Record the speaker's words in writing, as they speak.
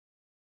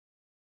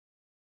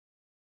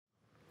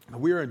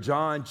We're in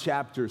John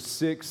chapter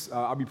 6.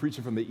 I'll be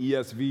preaching from the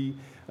ESV.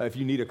 If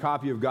you need a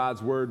copy of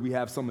God's Word, we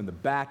have some in the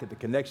back at the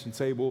connection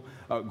table.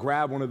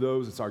 Grab one of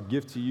those. It's our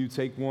gift to you.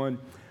 Take one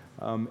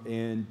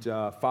and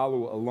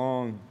follow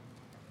along.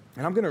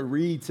 And I'm going to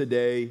read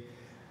today,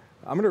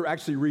 I'm going to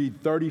actually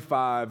read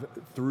 35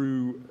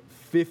 through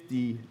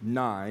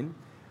 59,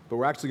 but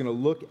we're actually going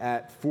to look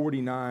at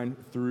 49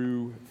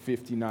 through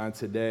 59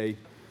 today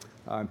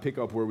and pick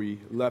up where we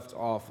left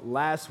off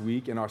last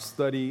week in our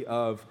study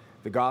of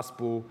the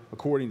gospel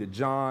according to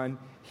John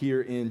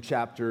here in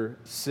chapter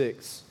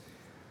 6.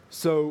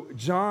 So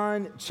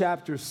John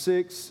chapter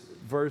 6,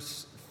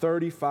 verse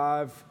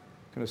 35,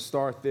 I'm going to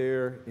start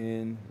there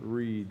and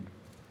read.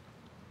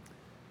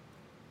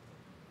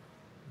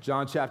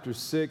 John chapter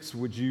 6,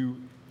 would you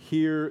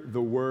hear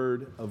the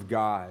word of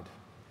God?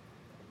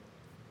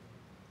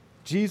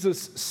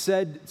 Jesus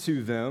said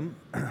to them,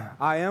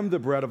 I am the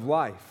bread of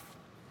life.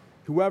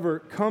 Whoever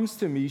comes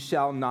to me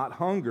shall not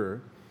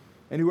hunger,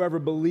 and whoever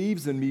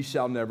believes in me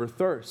shall never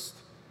thirst.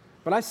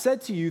 But I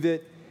said to you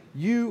that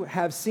you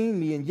have seen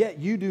me, and yet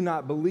you do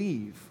not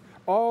believe.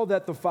 All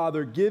that the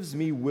Father gives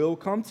me will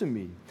come to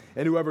me,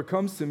 and whoever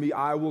comes to me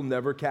I will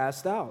never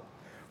cast out.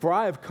 For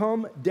I have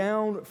come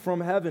down from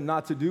heaven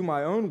not to do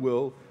my own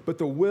will, but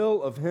the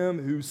will of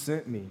him who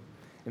sent me.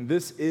 And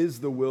this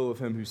is the will of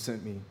him who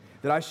sent me,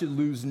 that I should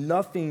lose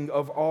nothing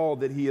of all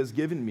that he has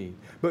given me,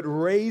 but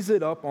raise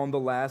it up on the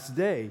last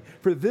day.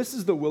 For this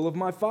is the will of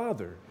my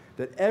Father,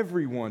 that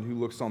everyone who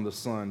looks on the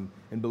Son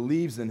and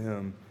believes in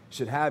him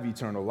should have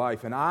eternal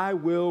life, and I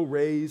will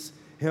raise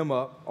him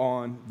up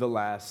on the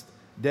last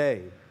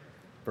day.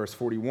 Verse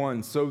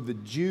 41, so the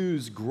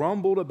Jews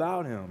grumbled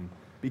about him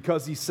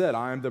because he said,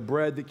 I am the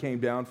bread that came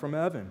down from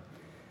heaven.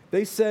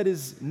 They said,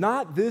 is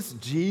not this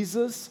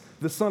Jesus,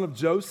 the son of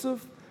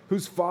Joseph,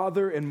 whose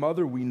father and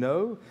mother we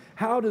know?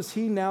 How does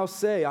he now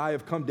say, I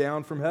have come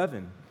down from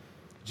heaven?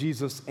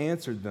 Jesus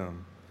answered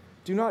them,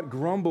 do not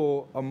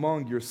grumble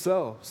among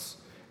yourselves.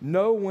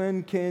 No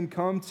one can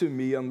come to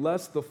me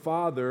unless the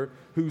Father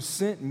who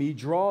sent me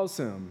draws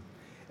him,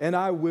 and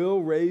I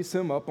will raise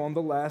him up on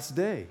the last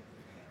day.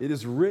 It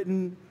is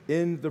written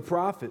in the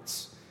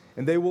prophets,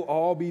 and they will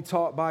all be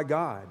taught by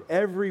God.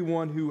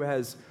 Everyone who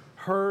has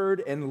heard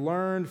and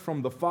learned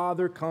from the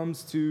Father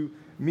comes to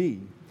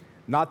me.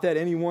 Not that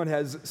anyone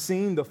has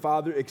seen the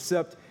Father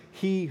except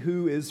he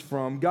who is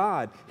from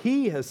God.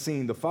 He has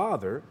seen the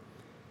Father.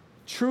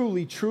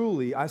 Truly,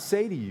 truly, I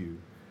say to you,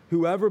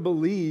 whoever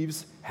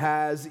believes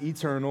has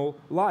eternal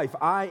life.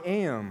 I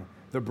am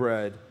the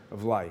bread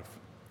of life.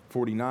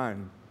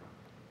 49.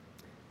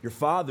 Your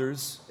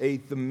fathers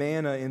ate the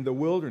manna in the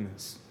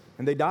wilderness,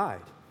 and they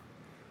died.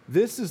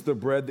 This is the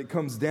bread that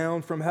comes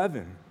down from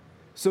heaven,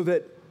 so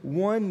that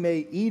one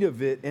may eat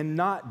of it and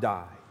not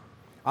die.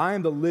 I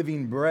am the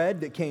living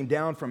bread that came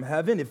down from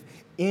heaven. If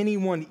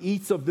anyone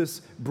eats of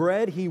this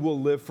bread, he will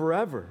live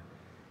forever.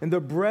 And the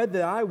bread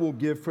that I will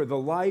give for the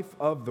life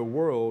of the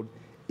world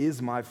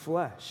is my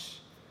flesh.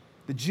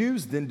 The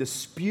Jews then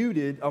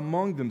disputed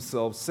among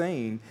themselves,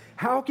 saying,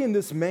 how can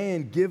this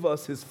man give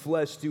us his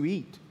flesh to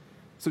eat?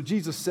 So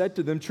Jesus said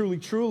to them, truly,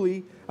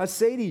 truly, I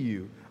say to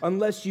you,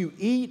 unless you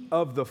eat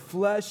of the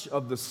flesh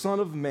of the Son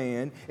of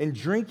Man and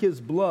drink his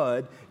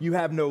blood, you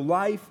have no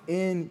life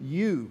in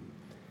you.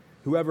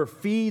 Whoever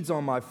feeds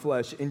on my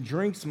flesh and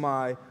drinks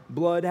my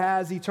blood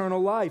has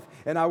eternal life,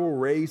 and I will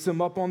raise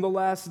him up on the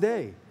last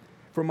day.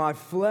 For my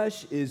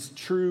flesh is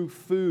true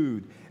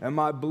food, and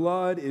my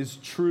blood is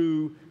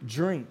true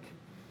drink.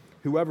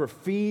 Whoever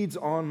feeds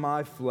on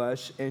my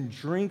flesh and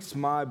drinks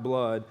my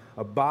blood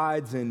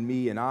abides in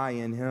me, and I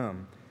in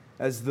him.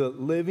 As the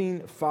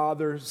living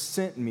Father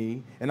sent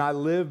me, and I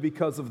live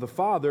because of the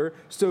Father,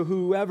 so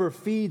whoever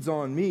feeds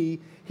on me,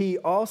 he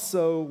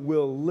also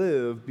will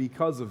live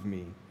because of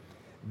me.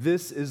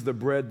 This is the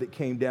bread that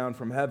came down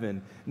from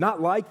heaven,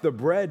 not like the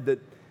bread that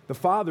the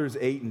fathers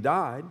ate and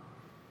died.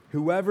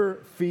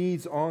 Whoever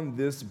feeds on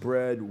this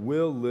bread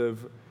will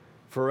live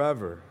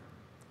forever.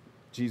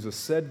 Jesus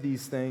said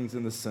these things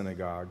in the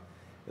synagogue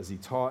as he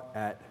taught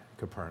at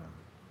Capernaum.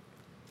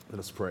 Let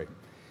us pray.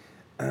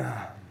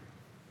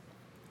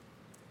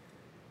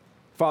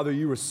 Father,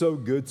 you were so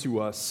good to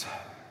us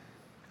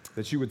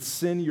that you would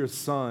send your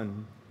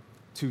Son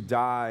to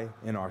die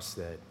in our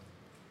stead.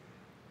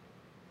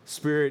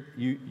 Spirit,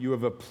 you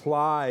have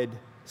applied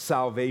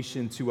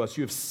salvation to us.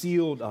 You have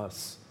sealed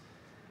us.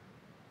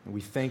 And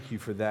we thank you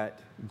for that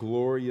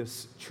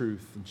glorious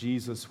truth.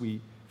 Jesus, we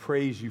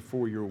praise you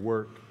for your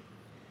work.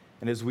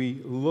 And as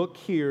we look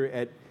here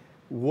at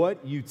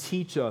what you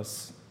teach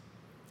us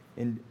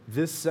in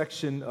this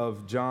section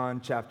of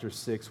John chapter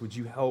 6, would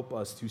you help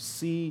us to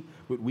see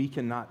what we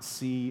cannot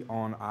see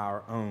on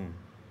our own?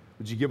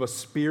 Would you give us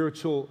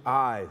spiritual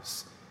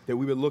eyes that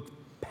we would look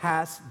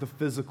past the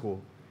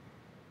physical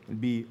and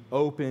be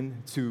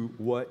open to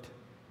what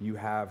you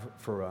have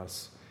for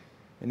us?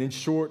 And in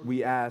short,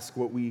 we ask,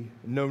 what we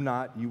know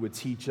not, you would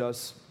teach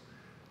us.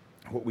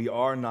 What we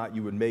are not,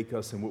 you would make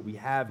us. And what we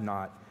have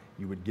not,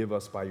 you would give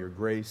us by your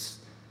grace,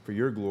 for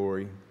your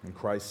glory. In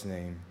Christ's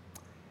name,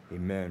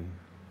 amen.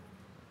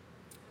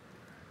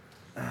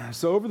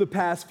 So over the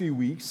past few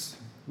weeks,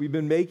 we've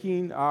been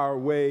making our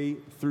way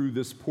through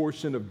this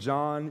portion of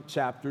John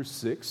chapter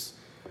 6,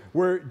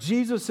 where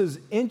Jesus has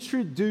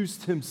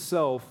introduced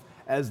himself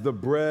as the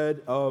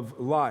bread of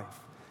life.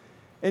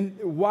 And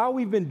while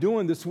we've been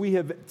doing this, we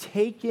have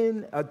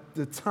taken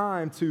the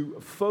time to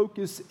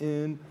focus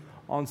in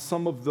on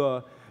some of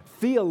the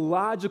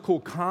theological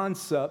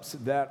concepts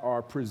that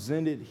are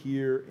presented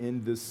here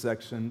in this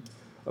section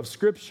of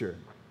Scripture.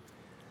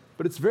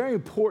 But it's very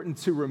important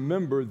to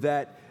remember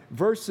that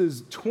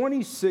verses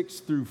 26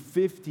 through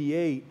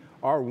 58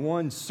 are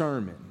one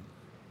sermon.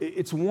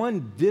 It's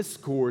one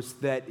discourse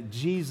that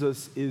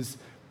Jesus is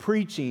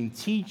preaching,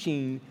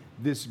 teaching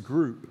this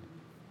group.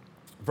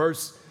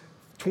 Verse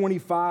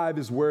 25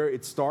 is where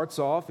it starts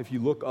off. If you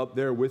look up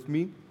there with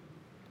me, it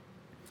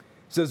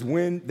says,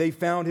 when they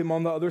found him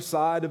on the other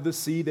side of the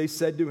sea, they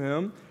said to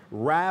him,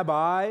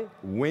 Rabbi,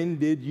 when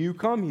did you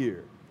come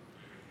here?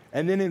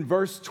 And then in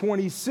verse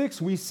 26,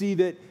 we see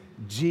that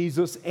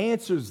Jesus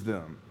answers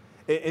them.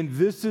 And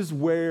this is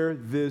where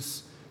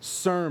this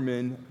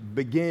sermon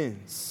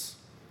begins.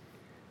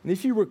 And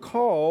if you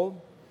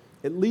recall,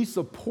 at least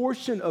a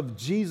portion of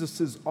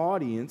Jesus'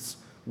 audience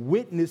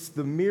witnessed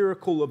the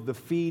miracle of the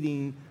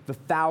feeding the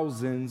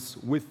thousands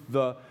with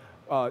the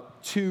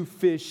 2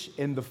 fish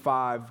and the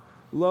 5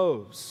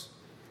 loaves.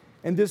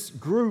 And this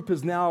group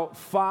has now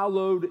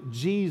followed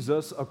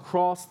Jesus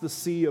across the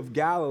Sea of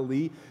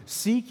Galilee,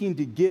 seeking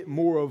to get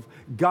more of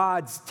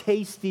God's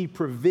tasty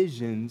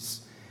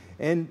provisions.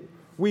 And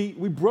we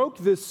broke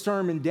this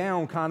sermon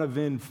down kind of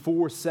in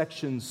 4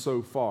 sections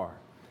so far.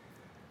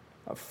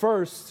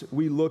 First,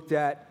 we looked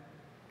at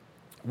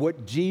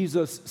what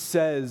Jesus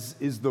says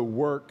is the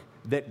work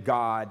that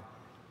God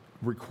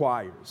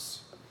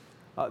requires.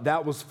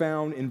 That was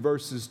found in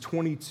verses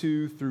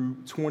 22 through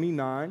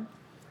 29.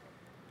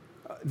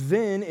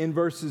 Then in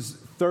verses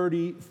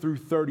 30 through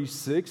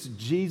 36,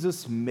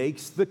 Jesus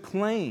makes the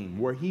claim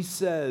where he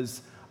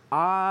says,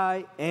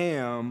 I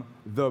am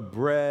the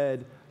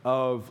bread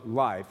of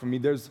life. I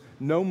mean, there's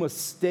no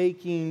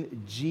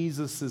mistaking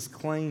Jesus'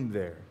 claim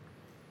there.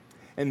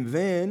 And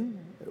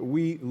then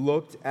we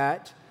looked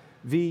at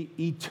the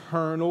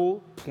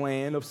eternal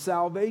plan of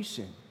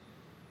salvation.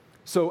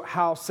 So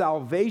how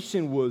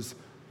salvation was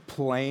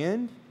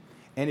planned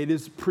and it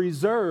is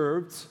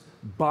preserved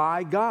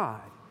by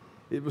God.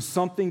 It was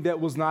something that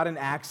was not an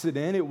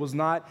accident. It was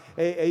not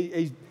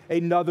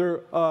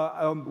another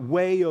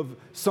way of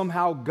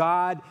somehow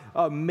God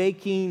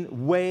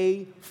making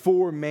way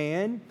for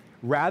man.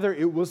 Rather,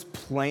 it was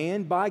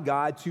planned by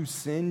God to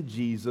send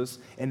Jesus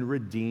and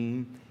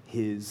redeem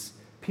his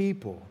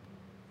people.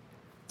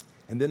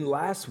 And then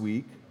last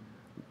week,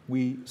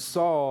 we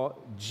saw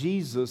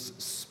Jesus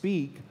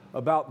speak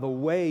about the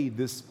way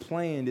this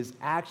plan is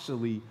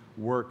actually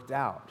worked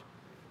out.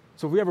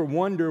 So if we ever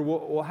wonder,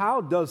 well,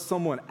 how does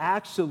someone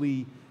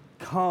actually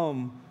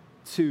come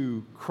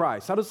to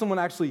Christ? How does someone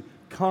actually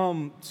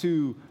come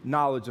to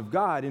knowledge of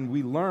God? And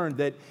we learned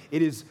that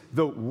it is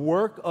the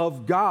work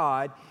of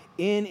God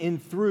in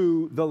and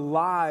through the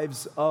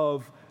lives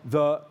of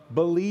the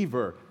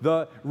believer,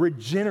 the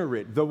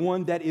regenerate, the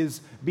one that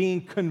is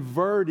being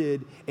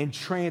converted and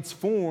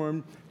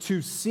transformed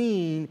to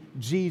seeing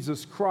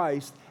Jesus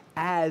Christ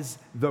as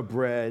the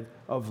bread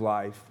of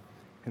life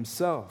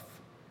himself.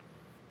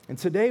 And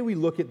today we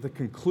look at the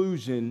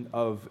conclusion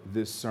of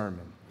this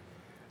sermon.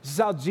 This is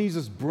how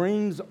Jesus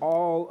brings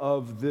all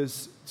of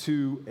this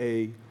to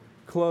a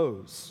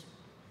close.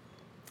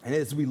 And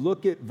as we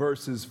look at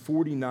verses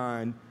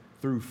 49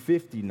 through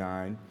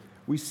 59,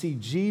 we see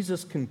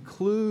Jesus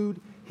conclude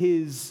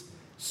his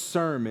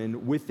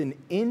sermon with an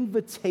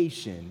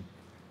invitation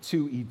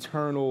to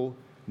eternal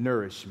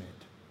nourishment.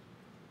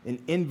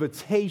 An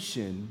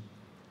invitation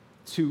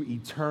to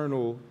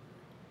eternal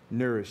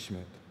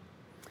nourishment.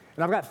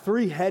 And I've got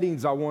 3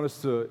 headings I want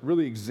us to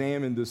really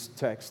examine this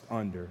text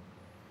under.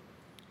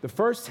 The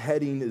first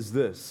heading is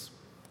this.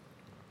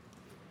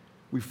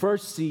 We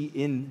first see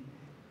an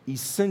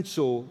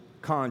essential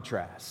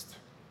contrast.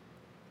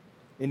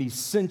 An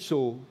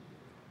essential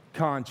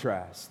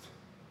contrast.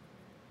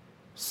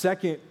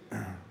 Second,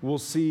 we'll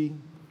see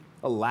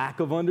a lack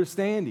of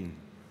understanding.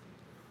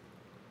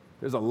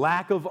 There's a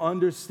lack of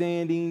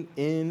understanding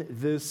in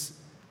this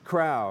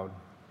crowd.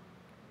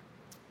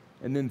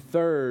 And then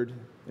third,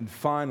 and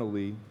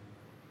finally,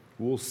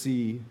 we'll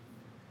see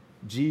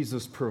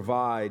Jesus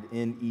provide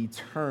an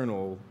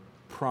eternal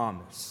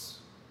promise.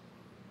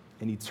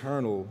 An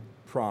eternal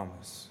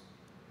promise.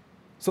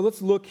 So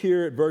let's look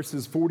here at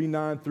verses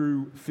 49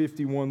 through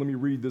 51. Let me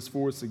read this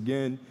for us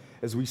again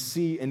as we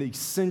see an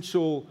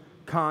essential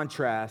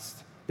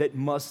contrast that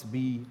must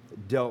be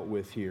dealt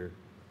with here.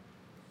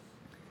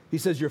 He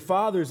says, your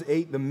fathers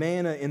ate the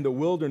manna in the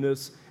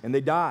wilderness and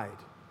they died.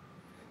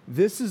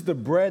 This is the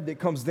bread that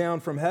comes down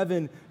from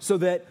heaven so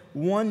that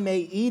one may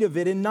eat of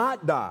it and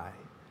not die.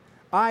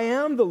 I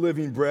am the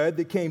living bread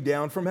that came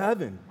down from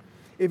heaven.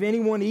 If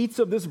anyone eats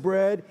of this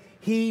bread,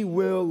 he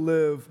will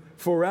live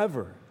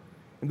forever.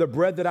 And the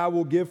bread that I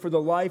will give for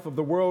the life of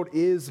the world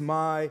is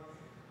my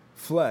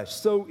flesh.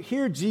 So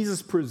here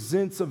Jesus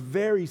presents a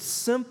very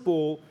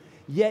simple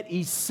yet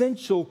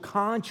essential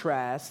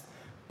contrast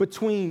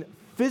between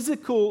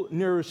physical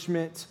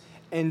nourishment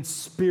and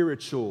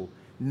spiritual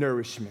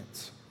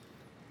nourishment.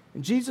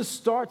 And Jesus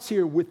starts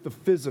here with the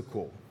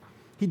physical.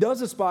 He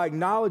does this by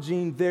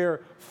acknowledging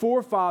their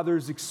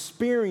forefathers'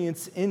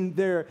 experience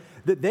that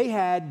they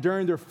had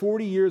during their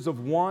 40 years of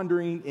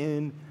wandering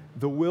in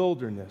the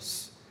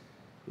wilderness.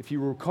 If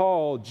you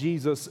recall,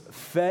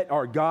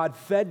 God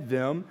fed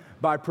them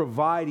by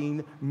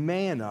providing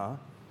manna,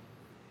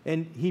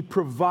 and he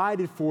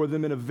provided for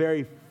them in a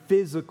very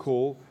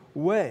physical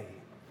way.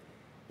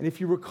 And if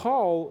you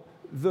recall,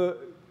 the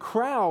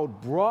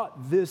crowd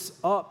brought this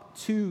up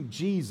to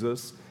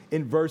Jesus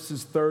in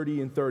verses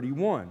 30 and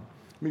 31.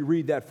 Let me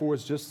read that for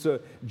us just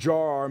to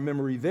jar our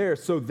memory there.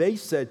 So they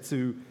said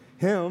to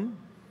him,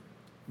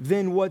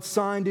 "Then what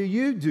sign do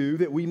you do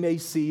that we may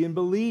see and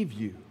believe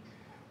you?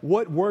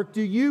 What work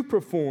do you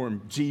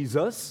perform,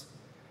 Jesus?"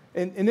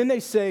 And then they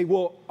say,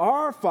 "Well,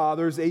 our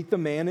fathers ate the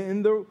manna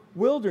in the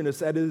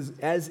wilderness,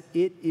 as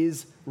it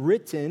is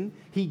written,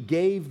 he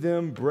gave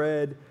them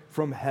bread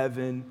from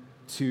heaven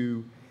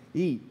to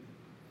eat."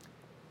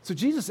 So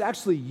Jesus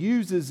actually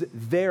uses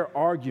their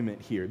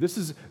argument here. This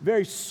is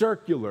very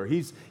circular.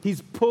 He's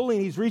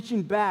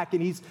reaching back,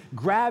 and he's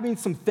grabbing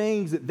some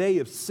things that they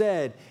have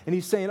said, and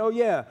he's saying, "Oh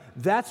yeah,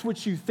 that's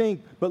what you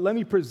think, but let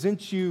me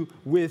present you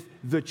with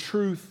the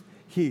truth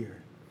here."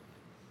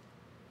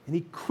 And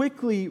he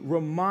quickly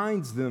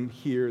reminds them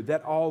here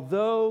that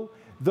although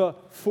the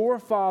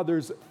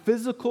forefathers'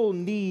 physical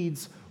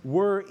needs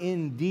were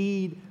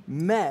indeed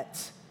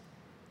met,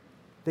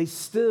 they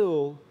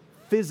still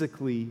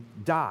physically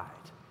died.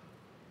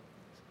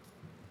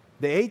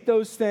 They ate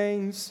those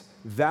things,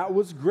 that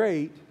was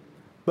great,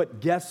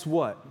 but guess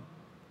what?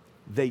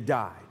 They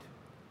died.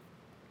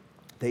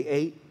 They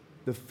ate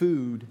the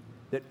food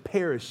that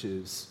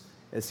perishes,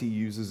 as he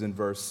uses in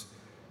verse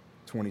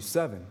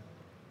 27.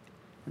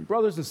 And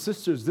brothers and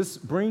sisters, this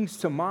brings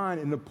to mind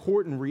an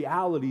important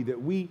reality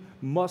that we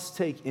must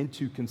take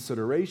into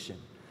consideration.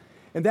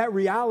 And that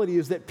reality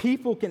is that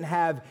people can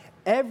have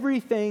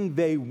everything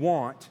they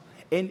want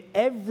and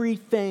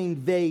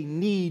everything they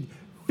need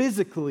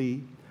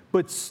physically,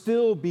 but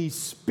still be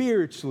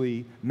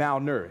spiritually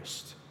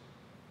malnourished.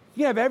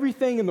 You can have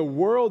everything in the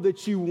world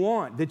that you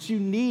want, that you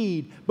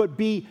need, but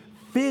be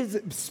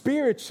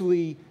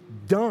spiritually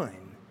done,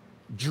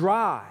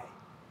 dry,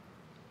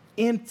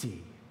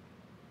 empty.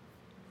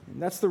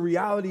 And that's the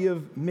reality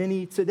of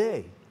many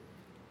today.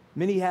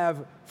 Many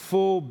have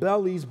full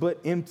bellies but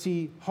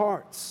empty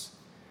hearts.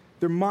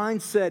 Their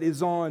mindset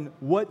is on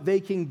what they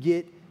can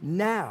get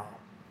now.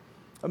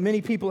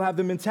 Many people have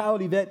the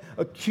mentality that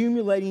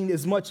accumulating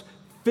as much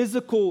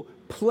physical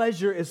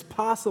pleasure as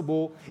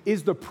possible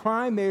is the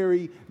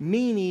primary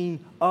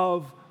meaning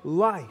of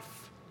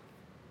life.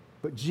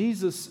 But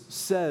Jesus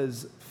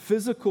says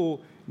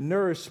physical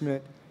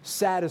nourishment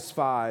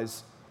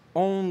satisfies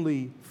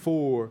only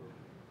for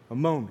a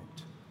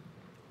moment.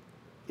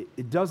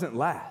 It doesn't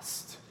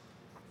last.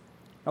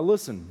 Now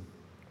listen,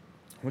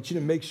 I want you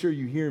to make sure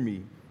you hear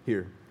me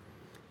here.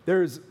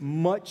 There's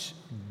much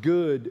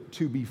good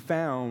to be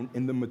found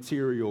in the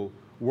material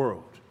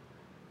world.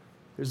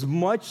 There's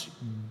much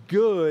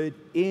good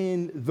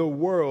in the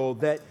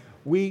world that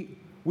we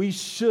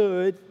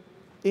should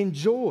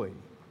enjoy.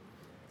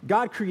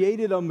 God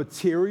created a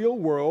material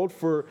world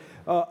for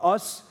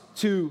us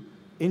to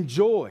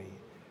enjoy.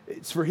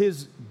 It's for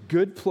his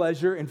good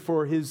pleasure and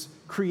for his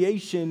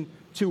creation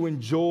to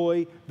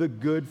enjoy the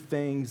good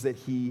things that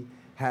he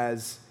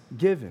has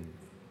given.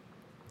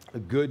 A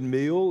good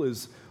meal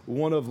is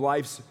one of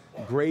life's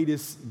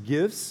greatest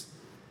gifts.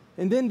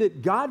 And then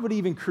that God would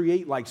even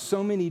create like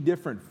so many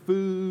different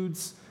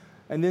foods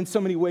and then so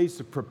many ways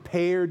to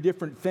prepare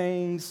different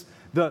things,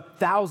 the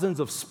thousands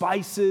of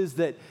spices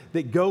that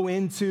go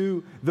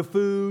into the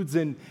foods.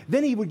 And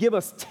then he would give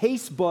us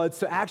taste buds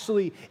to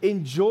actually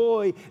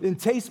enjoy, and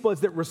taste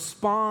buds that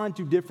respond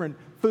to different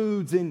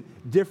foods in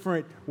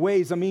different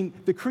ways. I mean,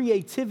 the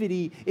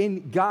creativity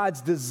in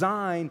God's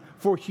design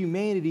for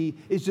humanity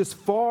is just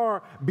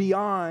far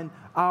beyond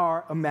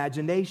our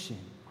imagination.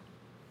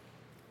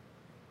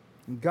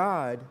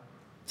 God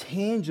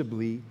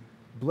tangibly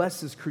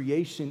blesses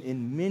creation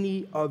in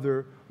many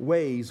other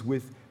ways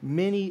with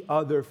many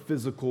other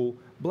physical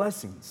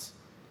blessings.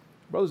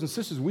 Brothers and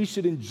sisters, we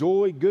should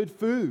enjoy good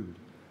food.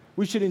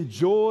 We should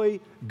enjoy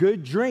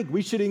good drink.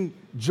 We should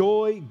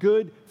enjoy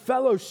good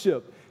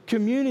fellowship,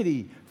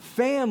 community,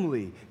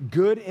 family,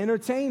 good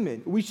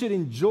entertainment. We should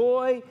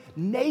enjoy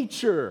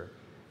nature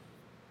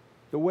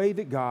the way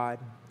that God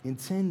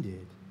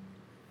intended.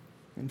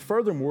 And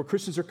furthermore,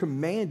 Christians are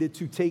commanded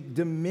to take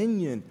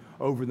dominion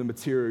over the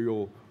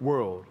material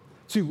world,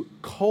 to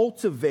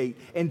cultivate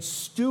and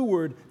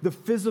steward the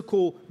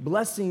physical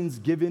blessings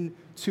given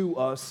to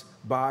us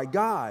by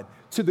God,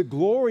 to the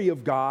glory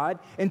of God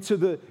and to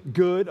the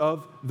good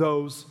of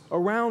those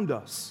around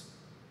us.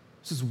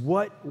 This is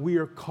what we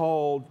are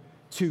called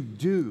to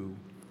do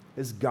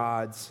as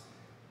God's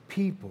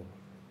people.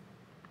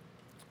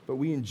 But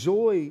we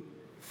enjoy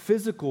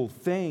physical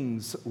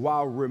things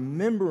while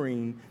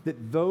remembering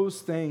that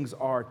those things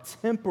are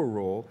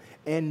temporal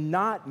and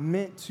not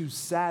meant to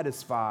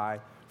satisfy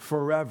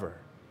forever.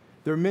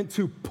 They're meant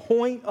to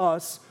point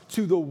us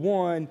to the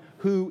one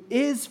who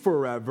is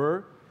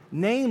forever,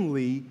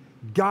 namely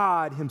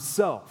God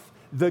himself,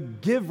 the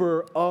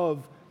giver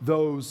of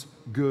those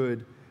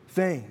good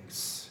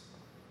things.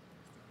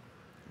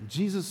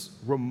 Jesus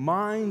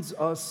reminds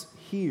us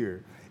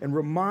here and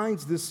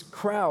reminds this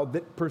crowd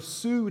that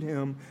pursued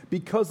him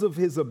because of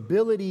his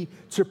ability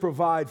to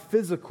provide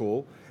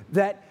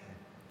that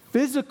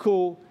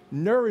physical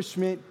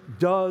nourishment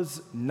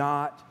does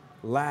not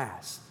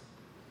last.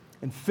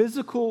 And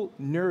physical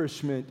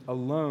nourishment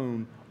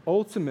alone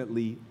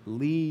ultimately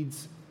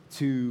leads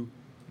to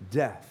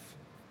death.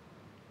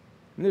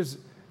 And there's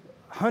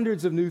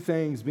hundreds of new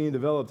things being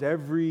developed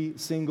every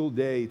single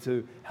day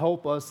to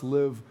help us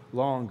live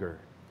longer.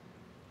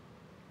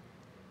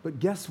 But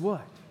guess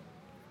what?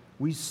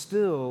 We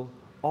still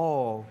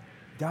all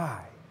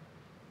die.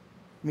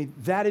 I mean,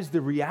 that is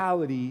the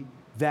reality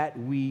that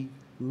we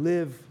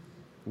live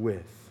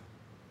with.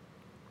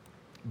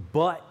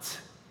 But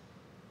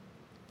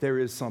there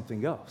is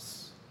something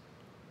else.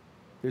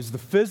 There's the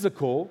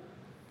physical,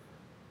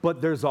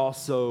 but there's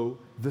also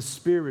the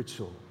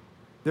spiritual.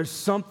 There's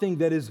something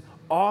that is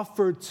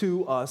offered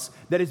to us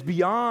that is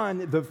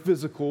beyond the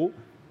physical,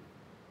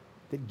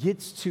 that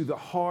gets to the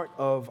heart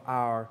of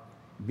our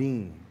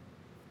being.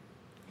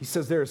 He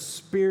says there is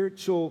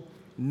spiritual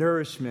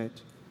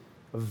nourishment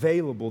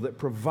available that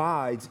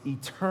provides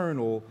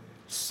eternal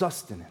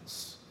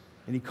sustenance.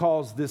 And he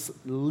calls this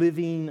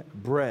living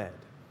bread.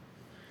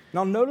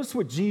 Now, notice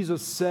what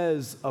Jesus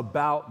says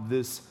about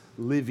this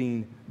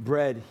living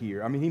bread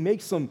here. I mean, he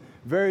makes some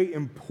very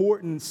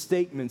important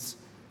statements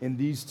in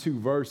these two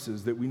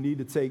verses that we need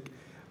to take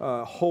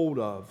hold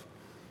of.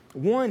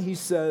 One, he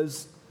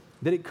says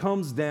that it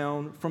comes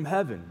down from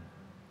heaven.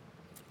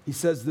 He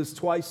says this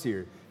twice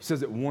here. He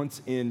says it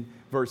once in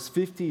verse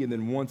 50 and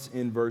then once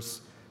in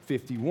verse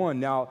 51.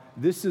 Now,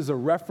 this is a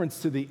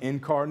reference to the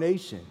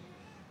incarnation,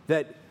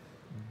 that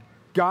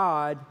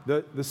God,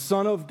 the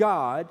Son of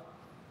God,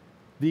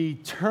 the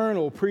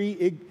eternal,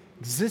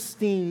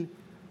 pre-existing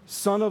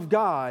Son of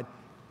God,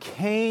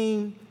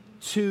 came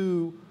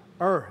to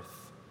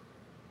earth.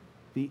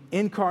 The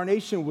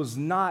incarnation was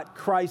not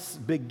Christ's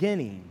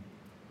beginning.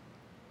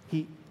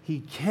 He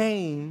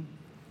came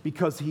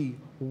because he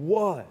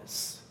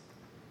was.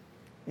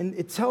 And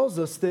it tells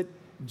us that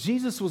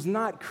Jesus was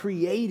not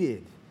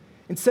created.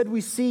 Instead,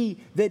 we see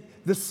that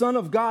the Son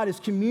of God is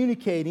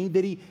communicating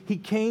that he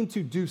came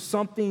to do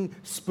something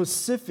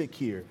specific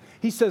here.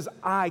 He says,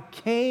 I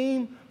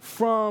came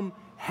from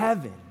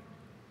heaven.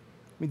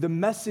 I mean, the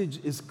message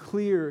is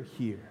clear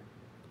here.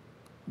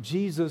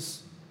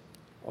 Jesus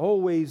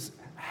always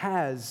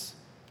has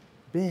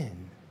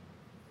been.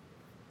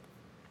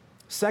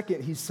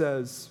 Second, he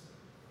says,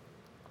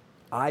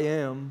 I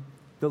am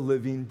the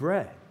living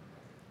bread.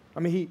 I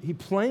mean, he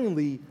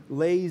plainly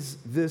lays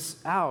this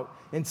out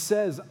and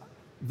says,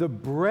 the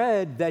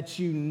bread that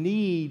you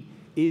need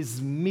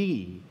is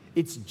me.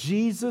 It's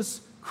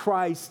Jesus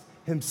Christ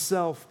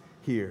himself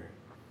here.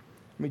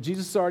 I mean,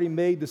 Jesus already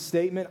made the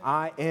statement,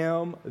 I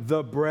am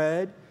the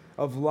bread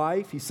of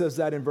life. He says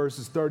that in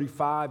verses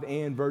 35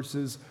 and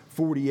verses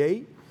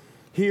 48.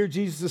 Here,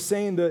 Jesus is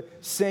saying the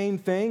same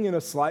thing in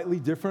a slightly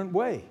different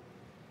way.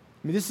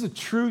 I mean, this is a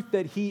truth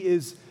that he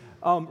is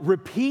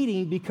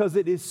repeating because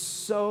it is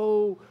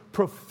so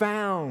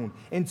profound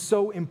and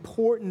so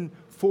important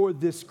for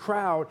this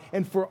crowd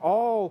and for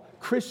all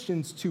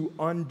Christians to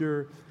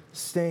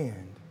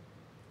understand.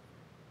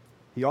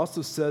 He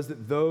also says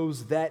that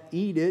those that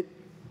eat it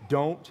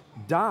don't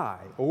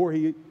die, or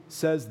he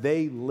says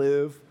they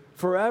live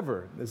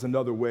forever, is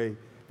another way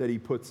that he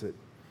puts it.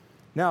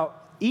 Now,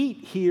 eat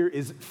here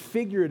is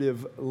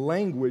figurative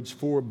language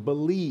for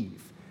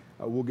believe.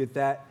 We'll get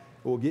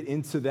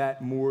into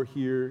that more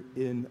here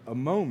in a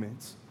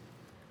moment.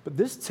 But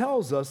this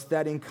tells us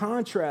that in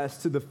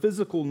contrast to the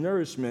physical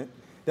nourishment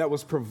that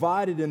was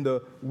provided in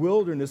the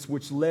wilderness,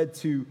 which led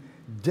to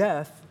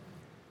death,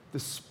 the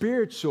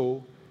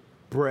spiritual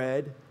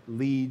bread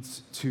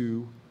leads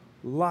to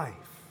life.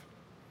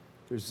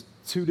 There's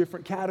two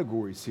different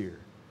categories here.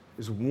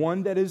 There's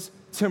one that is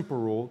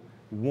temporal,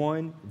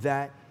 one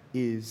that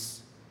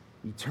is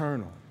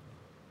eternal.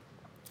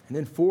 And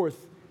then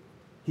fourth,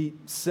 he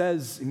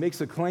makes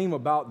a claim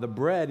about the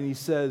bread, and he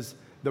says,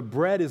 the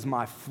bread is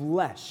my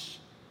flesh.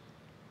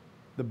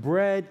 The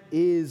bread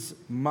is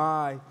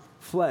my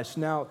flesh.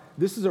 Now,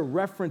 this is a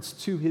reference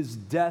to his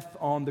death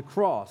on the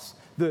cross,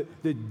 the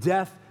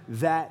death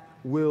that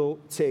will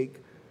take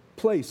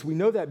place. We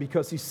know that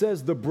because he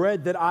says, the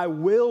bread that I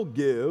will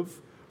give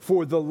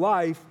for the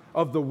life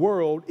of the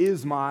world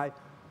is my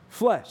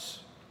flesh.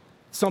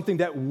 Something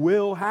that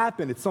will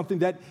happen. It's something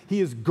that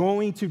he is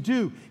going to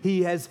do.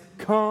 He has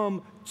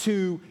come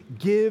to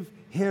give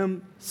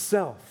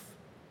himself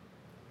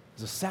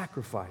as a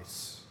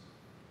sacrifice.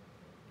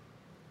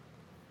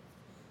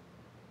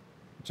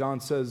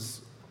 John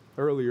says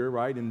earlier,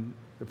 right, in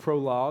the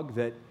prologue,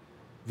 that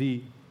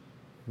the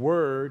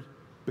Word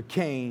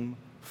became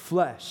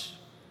flesh.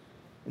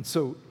 And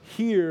so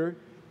here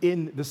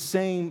in the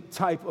same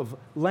type of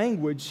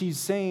language, she's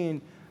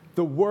saying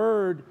the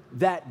Word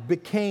that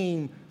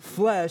became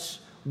flesh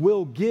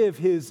will give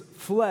his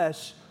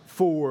flesh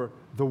for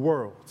the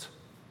world.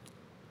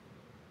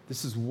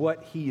 This is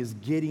what he is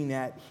getting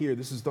at here.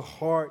 This is the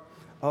heart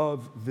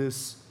of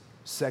this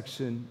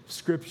section of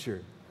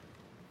Scripture.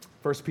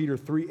 1 Peter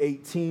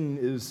 3:18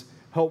 is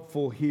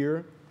helpful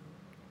here.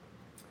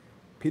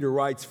 Peter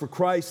writes, "For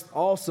Christ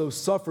also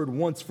suffered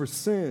once for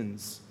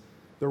sins,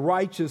 the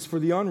righteous for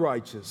the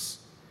unrighteous,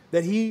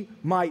 that he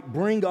might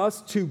bring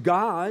us to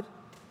God,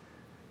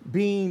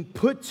 being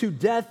put to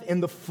death in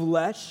the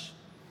flesh,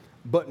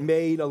 but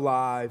made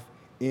alive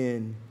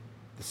in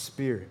the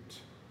Spirit."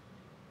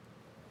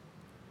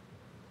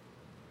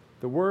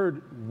 The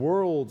word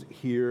world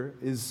here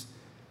is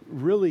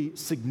really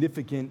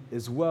significant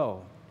as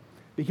well,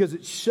 because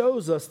it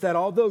shows us that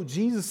although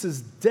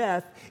Jesus'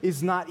 death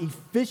is not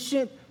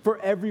efficient for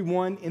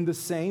everyone in the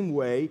same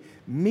way,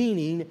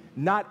 meaning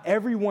not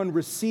everyone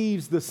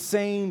receives the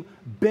same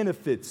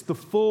benefits, the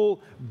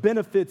full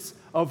benefits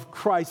of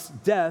Christ's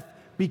death,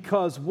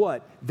 because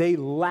what? They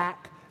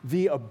lack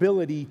the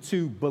ability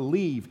to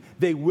believe.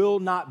 They will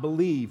not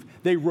believe.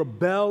 They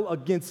rebel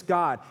against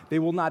God. They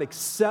will not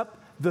accept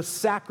the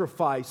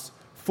sacrifice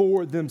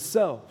for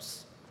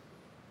themselves.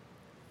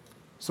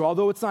 So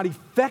although it's not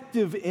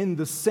effective in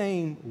the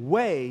same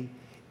way,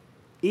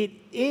 it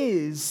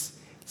is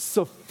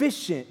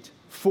sufficient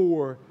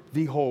for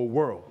the whole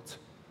world.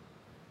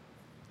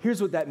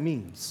 Here's what that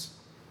means.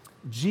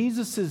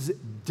 Jesus'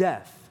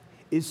 death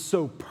is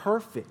so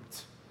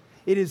perfect.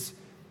 It is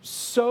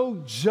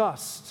so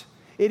just.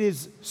 It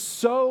is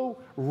so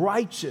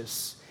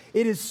righteous.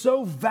 It is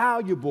so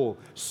valuable,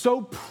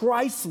 so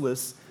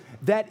priceless,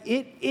 that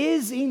it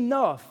is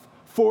enough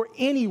for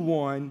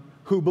anyone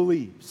who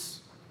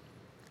believes.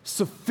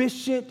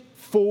 Sufficient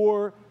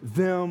for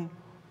them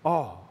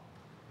all.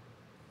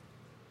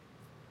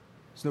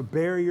 There's no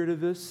barrier to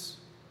this.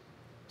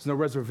 There's no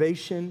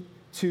reservation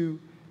to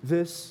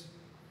this.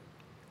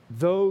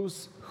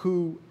 Those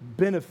who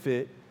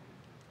benefit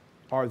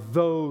are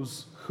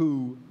those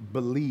who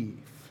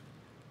believe.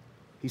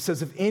 He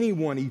says, if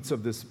anyone eats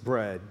of this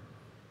bread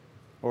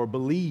or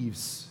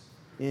believes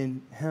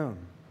in him,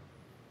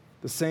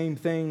 the same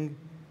thing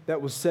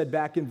that was said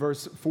back in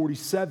verse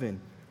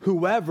 47,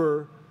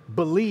 whoever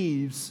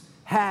believes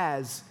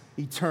has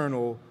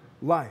eternal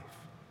life.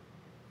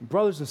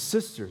 Brothers and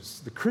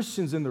sisters, the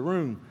Christians in the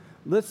room,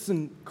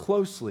 listen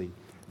closely.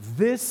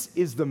 This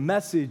is the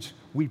message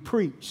we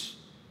preach.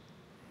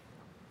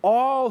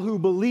 All who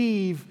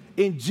believe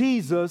in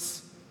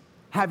Jesus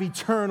have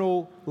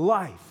eternal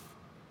life.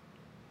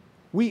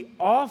 We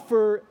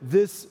offer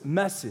this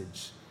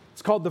message.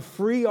 It's called the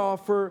free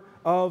offer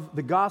of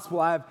the gospel.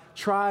 I've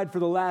tried for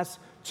the last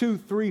 2,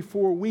 3,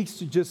 4 weeks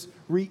to just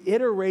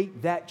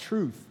reiterate that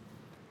truth.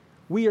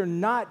 We are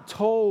not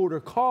told or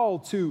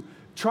called to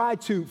try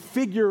to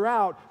figure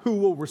out who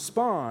will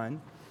respond.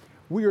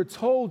 We are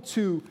told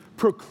to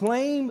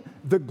proclaim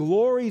the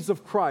glories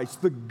of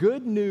Christ, the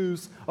good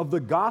news of the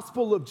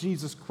gospel of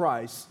Jesus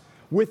Christ,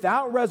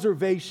 without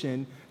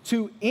reservation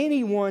to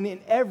anyone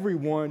and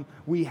everyone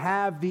we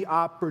have the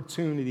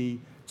opportunity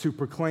to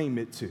proclaim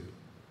it to.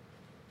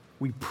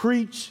 We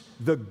preach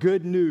the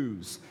good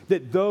news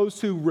that those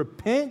who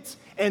repent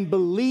and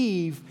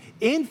believe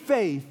in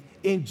faith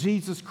in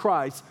Jesus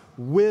Christ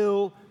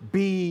will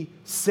be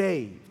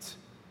saved.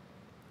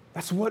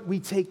 That's what we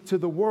take to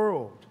the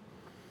world.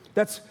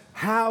 That's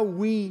how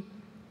we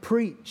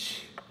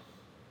preach.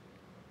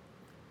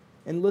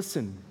 And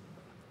listen,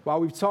 while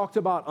we've talked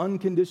about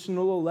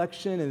unconditional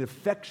election and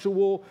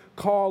effectual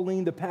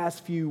calling the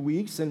past few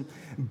weeks, and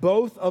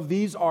both of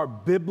these are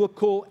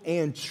biblical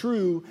and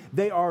true,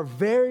 they are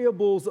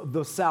variables of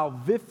the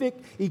salvific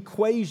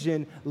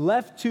equation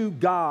left to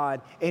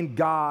God and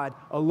God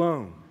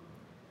alone.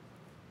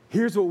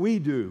 Here's what we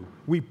do.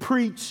 We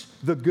preach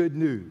the good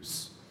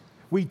news.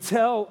 We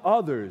tell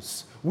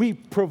others. We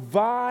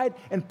provide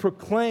and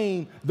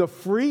proclaim the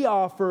free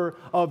offer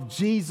of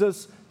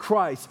Jesus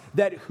Christ,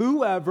 that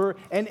whoever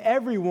and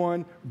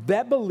everyone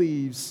that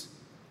believes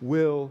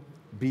will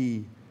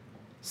be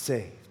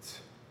saved.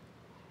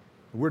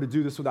 We're to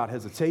do this without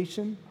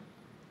hesitation,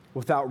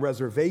 without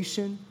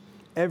reservation,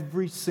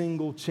 every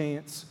single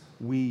chance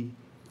we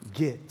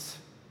get.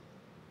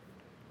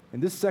 In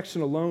this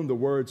section alone, the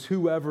words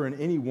whoever and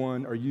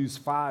anyone are used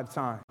 5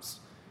 times.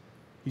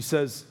 He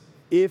says,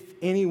 if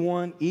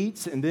anyone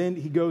eats, and then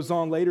he goes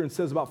on later and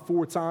says about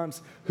 4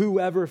 times,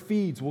 whoever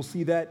feeds. We'll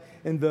see that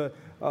in the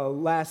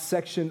last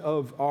section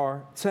of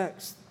our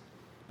text.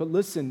 But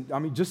listen,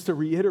 just to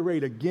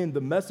reiterate again,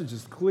 the message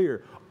is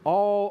clear.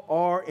 All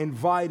are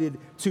invited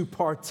to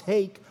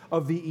partake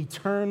of the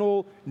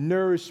eternal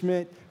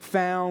nourishment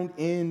found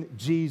in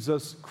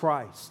Jesus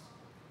Christ.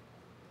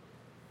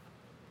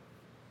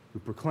 We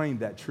proclaim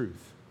that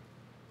truth.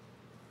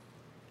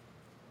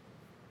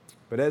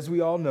 But as we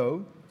all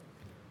know,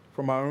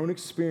 from our own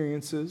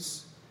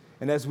experiences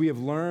And as we have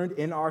learned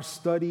in our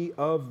study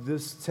of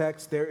this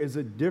text, there is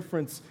a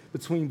difference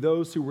between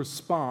those who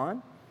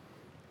respond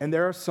and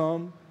there are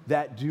some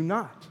that do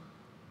not.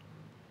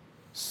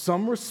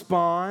 Some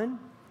respond,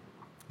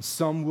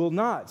 some will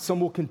not.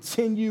 Some will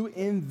continue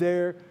in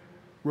their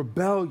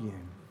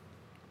rebellion.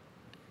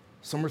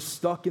 Some are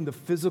stuck in the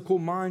physical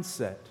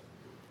mindset.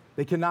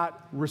 They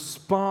cannot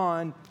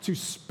respond to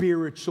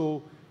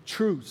spiritual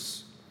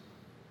truths.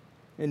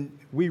 And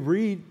we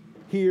read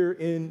here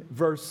in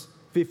verse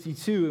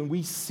 52, and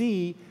we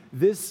see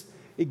this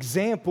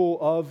example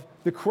of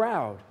the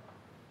crowd.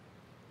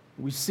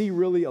 We see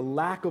really a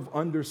lack of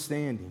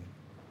understanding.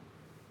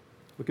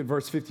 Look at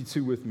verse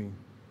 52 with me.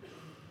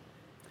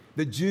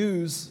 The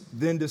Jews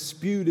then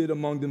disputed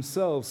among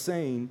themselves,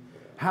 saying,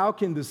 "How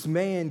can this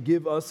man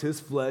give us his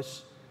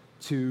flesh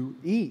to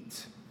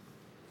eat?"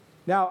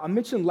 Now, I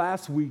mentioned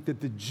last week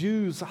that the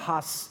Jews'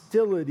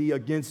 hostility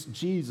against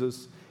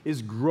Jesus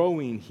is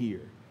growing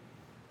here.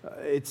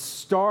 It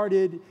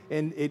started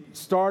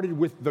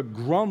with the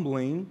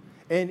grumbling,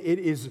 and it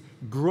is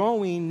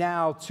growing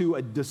now to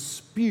a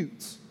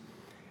dispute.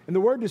 And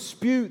the word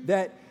dispute,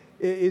 that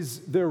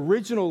is the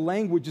original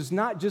language, is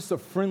not just a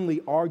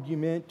friendly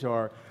argument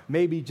or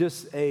maybe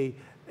just a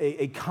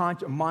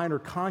minor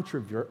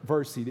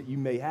controversy that you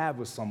may have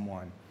with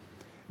someone.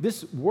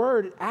 This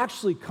word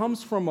actually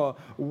comes from a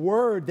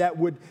word that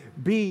would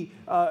be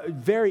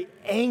very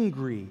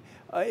angry.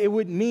 It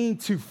would mean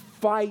to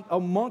fight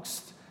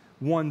amongst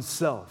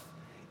oneself.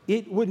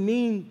 It would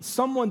mean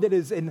someone that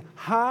is in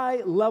high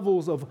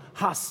levels of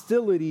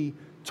hostility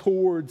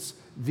towards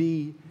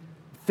the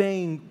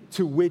thing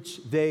to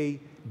which they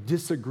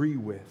disagree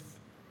with.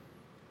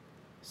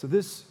 So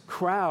this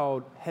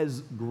crowd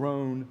has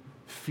grown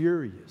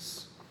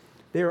furious.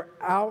 They're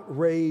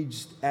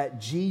outraged at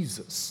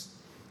Jesus.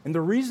 And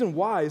the reason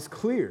why is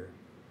clear.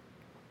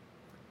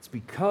 It's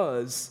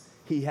because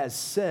he has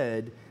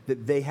said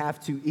that they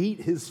have to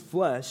eat his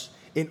flesh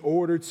in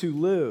order to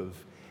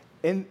live.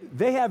 And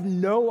they have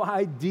no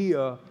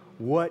idea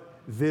what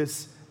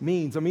this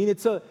means. I mean,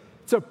 it's a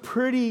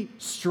pretty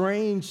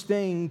strange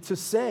thing to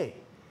say.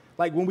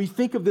 Like when we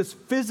think of this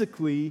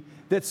physically,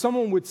 that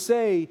someone would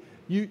say,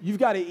 you've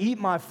got to eat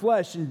my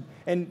flesh,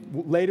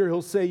 and later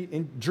he'll say,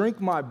 and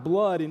drink my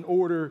blood in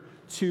order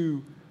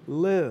to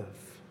live.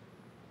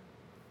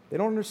 They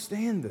don't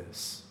understand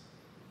this.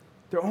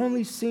 They're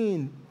only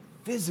seeing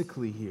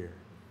physically here.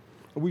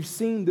 And we've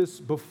seen this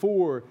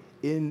before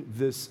in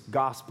this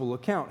gospel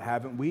account,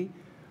 haven't we?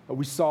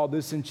 We saw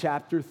this in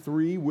chapter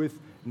 3 with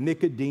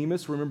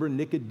Nicodemus. Remember,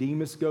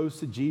 Nicodemus goes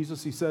to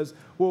Jesus. He says,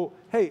 well,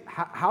 hey,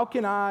 how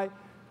can I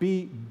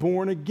be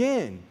born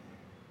again?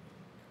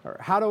 Or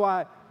how do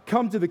I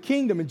come to the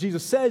kingdom? And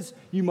Jesus says,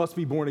 you must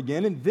be born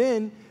again. And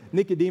then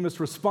Nicodemus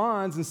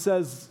responds and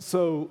says,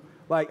 so,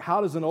 like,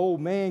 how does an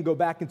old man go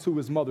back into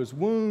his mother's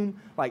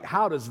womb? Like,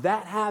 how does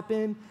that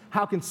happen?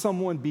 How can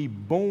someone be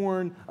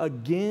born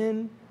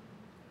again?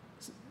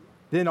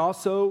 Then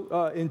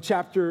also in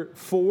chapter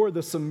 4,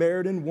 the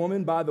Samaritan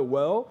woman by the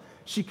well,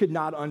 she could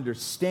not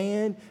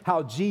understand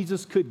how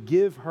Jesus could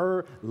give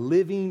her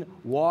living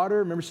water.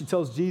 Remember, she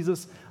tells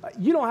Jesus,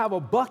 you don't have a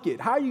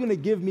bucket. How are you going to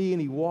give me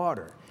any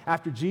water?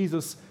 After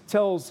Jesus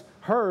tells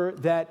her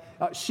that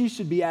she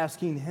should be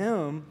asking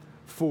him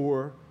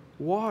for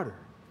water.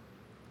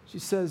 She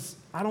says,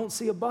 I don't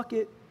see a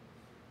bucket,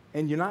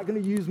 and you're not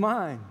going to use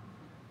mine.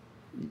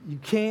 You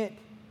can't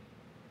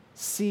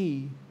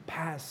see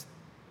past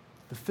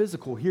the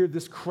physical. Here,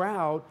 this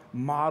crowd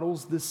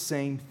models the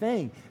same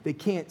thing. They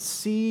can't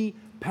see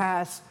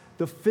past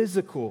the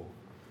physical.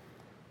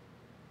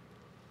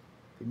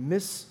 They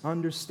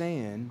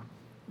misunderstand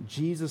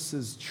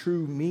Jesus'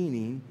 true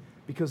meaning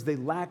because they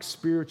lack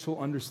spiritual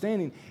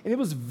understanding. And it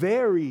was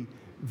very,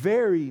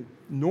 very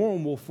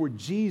normal for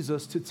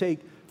Jesus to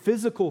take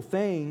physical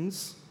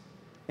things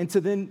and to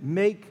then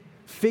make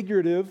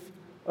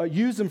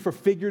use them for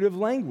figurative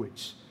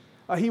language.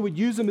 He would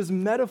use them as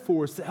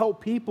metaphors to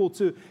help people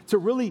to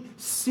really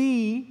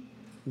see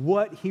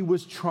what he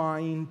was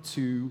trying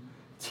to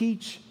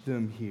teach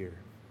them here.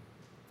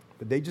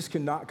 But they just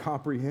cannot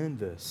comprehend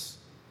this.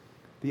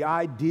 The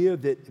idea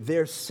that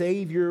their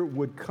Savior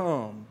would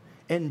come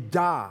and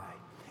die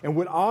and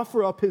would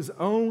offer up his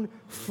own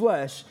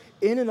flesh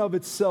in and of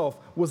itself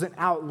was an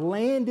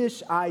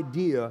outlandish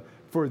idea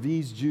for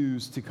these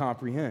Jews to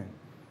comprehend.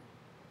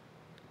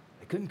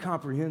 They couldn't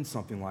comprehend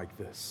something like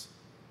this.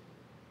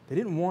 They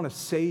didn't want a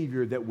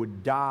Savior that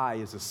would die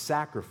as a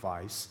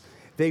sacrifice.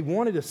 They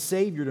wanted a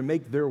Savior to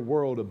make their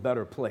world a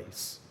better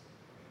place.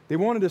 They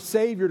wanted a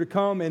Savior to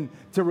come and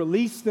to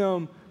release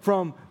them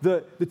from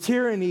the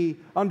tyranny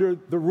under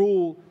the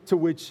rule to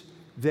which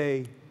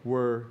they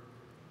were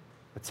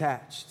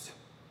attached.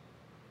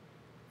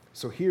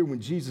 So here,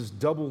 when Jesus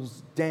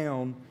doubles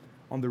down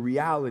on the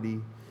reality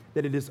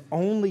that it is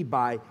only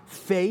by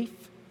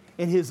faith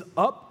in his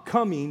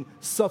upcoming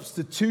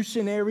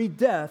substitutionary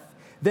death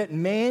that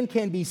man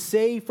can be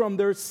saved from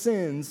their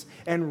sins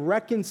and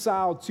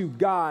reconciled to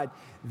God,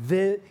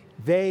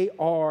 they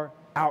are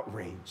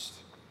outraged.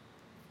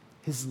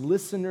 His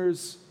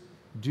listeners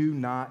do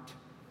not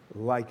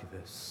like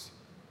this.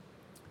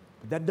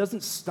 But that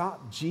doesn't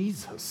stop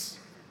Jesus.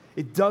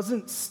 It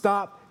doesn't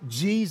stop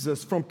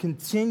Jesus from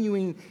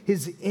continuing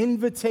his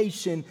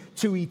invitation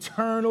to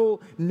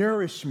eternal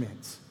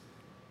nourishment.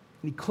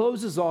 And he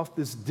closes off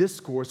this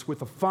discourse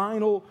with a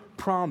final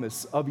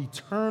promise of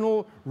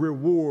eternal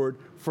reward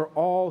for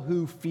all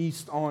who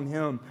feast on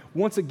him.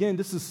 Once again,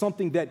 this is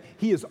something that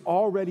he has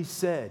already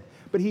said,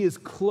 but he is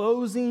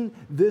closing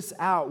this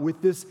out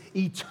with this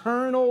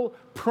eternal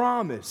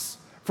promise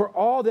for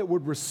all that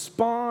would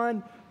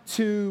respond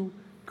to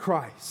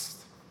Christ.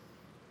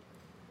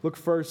 Look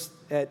first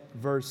at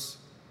verse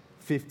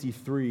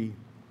 53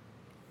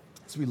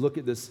 as we look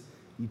at this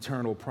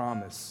eternal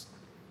promise.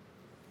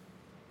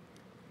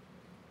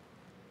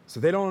 So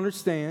they don't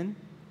understand.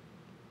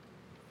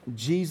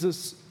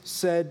 Jesus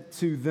said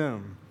to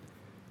them,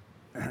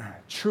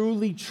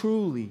 "Truly,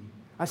 truly,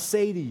 I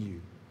say to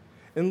you,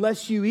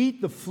 unless you eat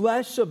the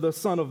flesh of the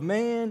Son of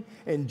Man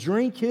and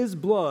drink his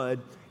blood,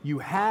 you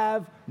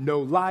have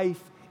no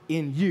life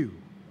in you."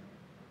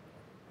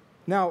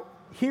 Now,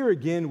 here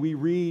again, we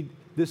read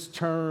this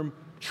term,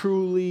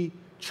 truly,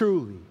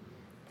 truly.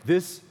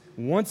 This,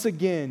 once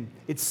again,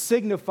 it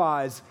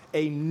signifies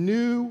a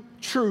new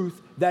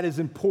truth that is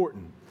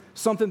important,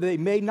 something they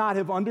may not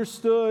have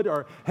understood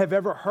or have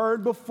ever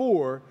heard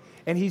before.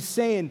 And he's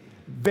saying,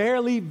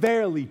 verily,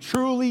 verily,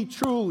 truly,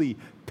 truly,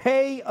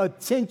 pay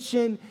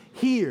attention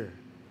here.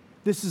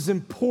 This is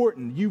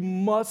important. You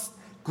must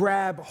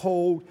grab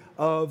hold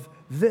of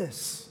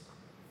this.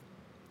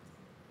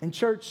 And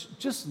church,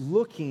 just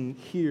looking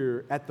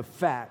here at the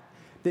fact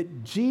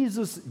that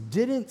Jesus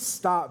didn't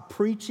stop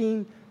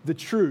preaching the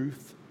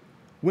truth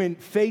when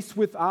faced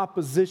with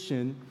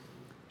opposition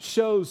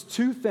shows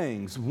two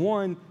things.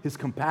 One, his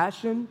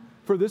compassion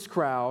for this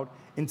crowd,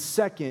 and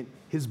second,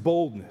 his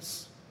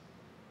boldness.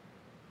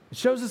 It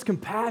shows his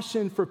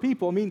compassion for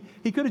people. I mean,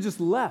 he could have just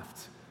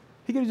left.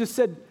 He could have just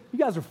said, "You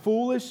guys are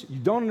foolish. You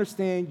don't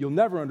understand. You'll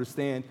never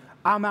understand.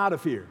 I'm out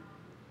of here."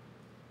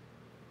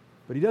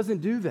 But he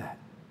doesn't do that.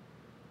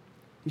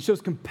 He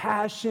shows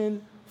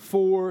compassion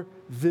for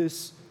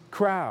this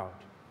crowd.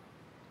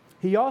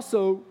 He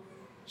also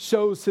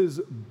shows his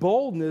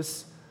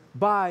boldness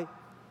by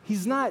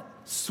he's not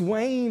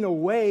swaying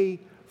away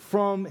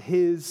from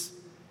his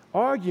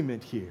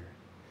argument here.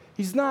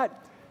 He's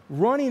not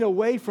running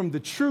away from the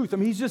truth. I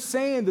mean, he's just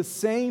saying the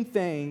same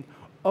thing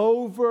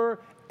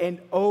over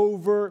and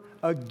over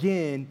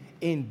again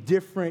in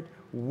different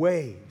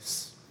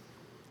ways.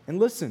 And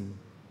listen,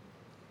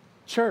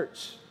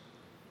 church,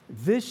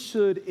 this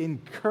should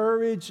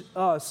encourage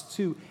us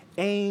to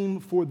aim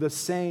for the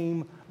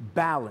same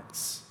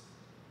balance.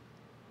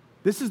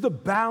 This is the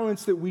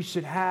balance that we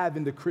should have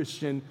in the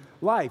Christian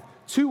life.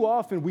 Too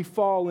often we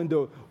fall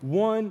into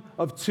one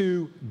of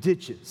two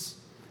ditches.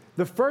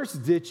 The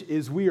first ditch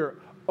is we are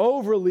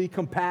overly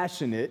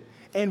compassionate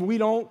and we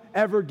don't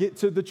ever get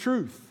to the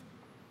truth.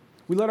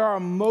 We let our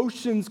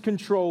emotions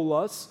control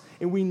us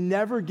and we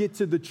never get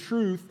to the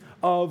truth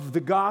of the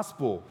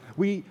gospel.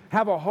 We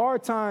have a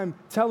hard time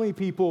telling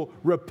people,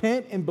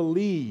 repent and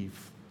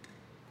believe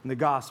in the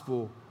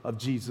gospel of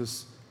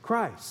Jesus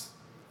Christ.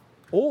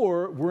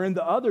 Or we're in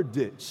the other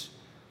ditch,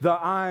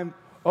 I'm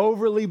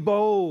overly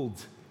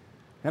bold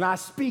and I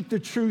speak the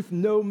truth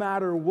no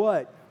matter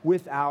what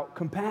without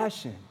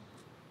compassion.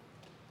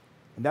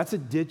 And that's a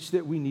ditch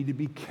that we need to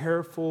be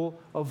careful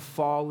of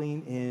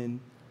falling in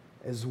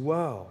as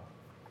well.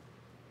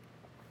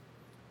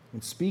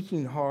 In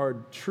speaking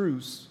hard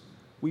truths,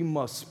 we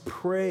must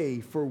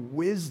pray for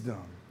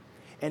wisdom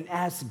and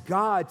ask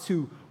God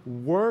to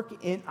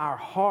work in our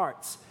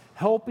hearts,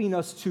 helping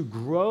us to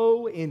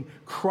grow in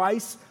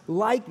Christ's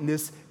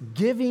likeness,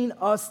 giving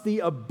us the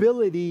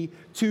ability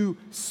to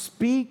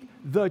speak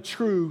the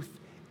truth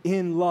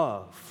in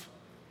love.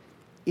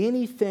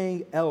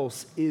 Anything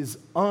else is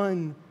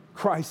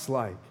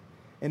un-Christ-like,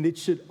 and it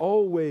should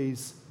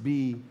always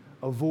be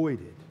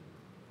avoided.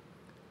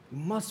 We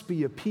must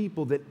be a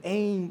people that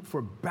aim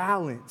for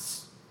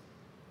balance,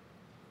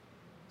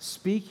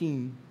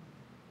 speaking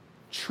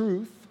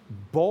truth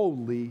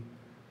boldly,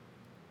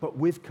 but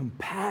with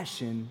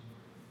compassion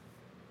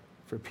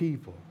for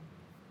people.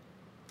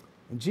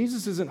 And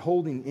Jesus isn't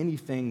holding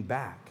anything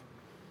back.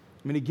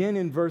 I mean, again,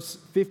 in verse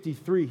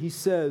 53, he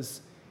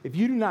says, "If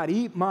you do not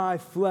eat my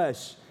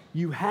flesh,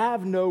 you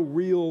have no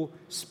real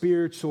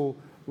spiritual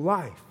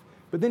life."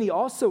 But then he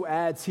also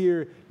adds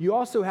here, you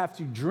also have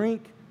to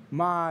drink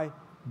my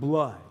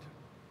blood.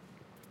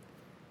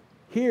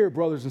 Here,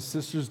 brothers and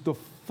sisters, the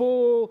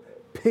full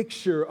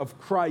picture of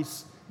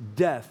Christ's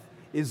death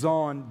is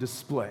on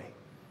display.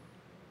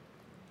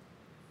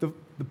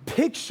 The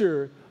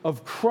picture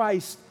of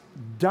Christ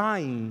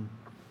dying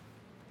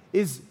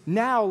is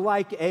now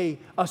like a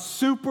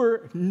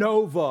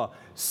supernova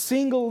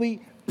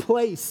singly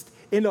placed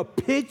in a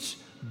pitch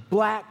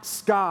black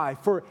sky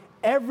for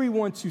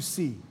everyone to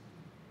see.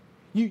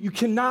 You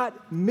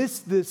cannot miss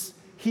this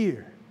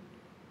here.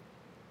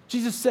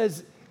 Jesus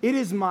says, "It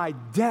is my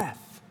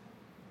death.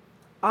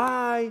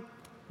 I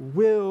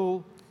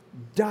will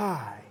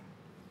die."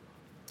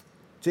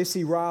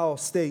 J.C. Ryle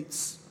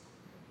states,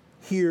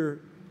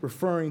 here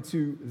referring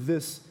to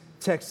this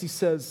text. He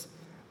says,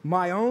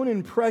 my own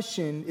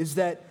impression is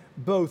that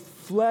both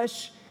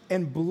flesh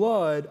and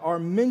blood are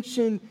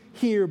mentioned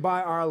here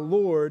by our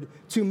Lord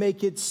to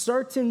make it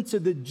certain to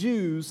the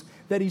Jews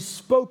that he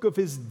spoke of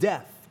his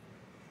death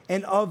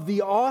and of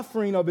the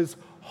offering of his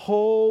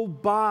whole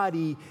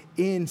body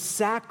in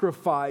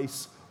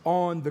sacrifice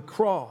on the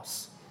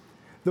cross.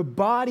 The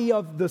body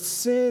of the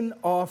sin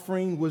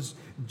offering was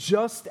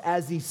just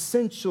as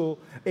essential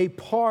a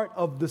part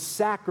of the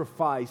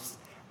sacrifice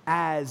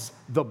as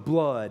the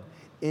blood,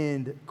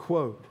 end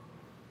quote.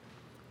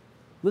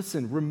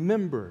 Listen,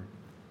 remember,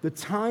 the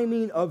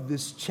timing of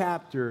this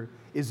chapter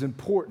is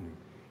important.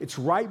 It's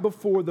right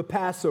before the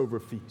Passover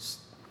feast.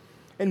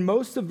 And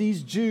most of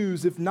these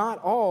Jews, if not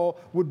all,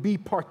 would be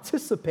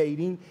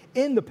participating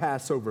in the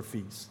Passover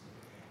feast.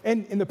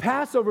 And in the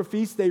Passover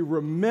feast, they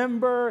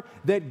remember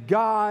that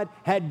God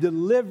had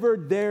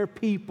delivered their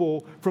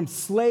people from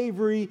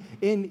slavery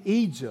in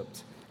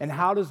Egypt. And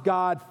how does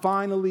God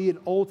finally and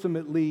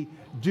ultimately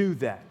do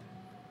that?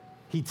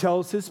 He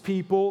tells his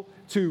people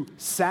to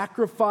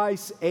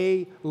sacrifice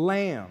a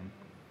lamb,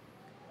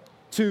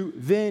 to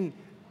then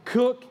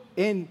cook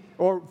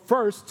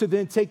first to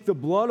then take the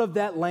blood of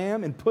that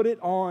lamb and put it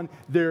on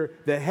the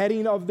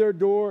heading of their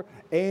door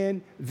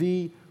and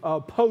the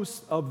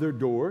posts of their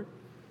door.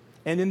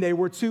 And then they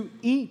were to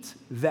eat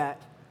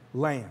that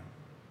lamb.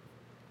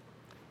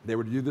 They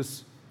were to do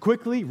this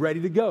quickly,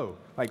 ready to go,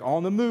 like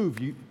on the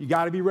move. You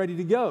got to be ready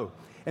to go.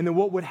 And then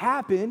what would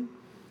happen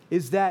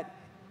is that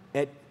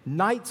at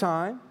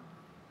nighttime,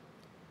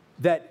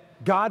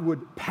 that God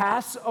would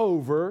pass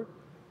over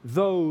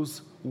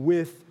those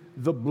with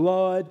the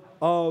blood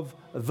of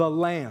the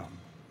lamb.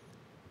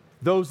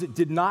 Those that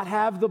did not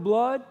have the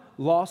blood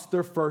lost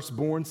their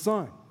firstborn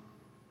son.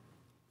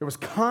 There was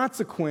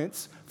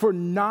consequence for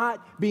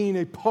not being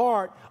a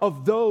part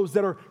of those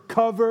that are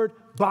covered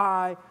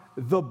by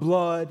the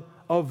blood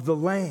of the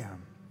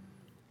Lamb.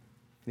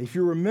 And if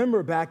you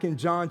remember back in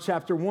John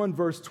chapter 1,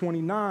 verse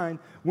 29,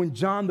 when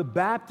John the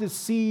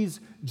Baptist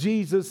sees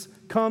Jesus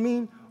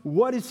coming,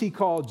 what does he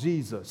call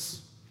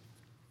Jesus?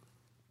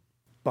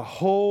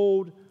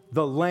 Behold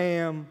the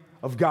Lamb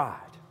of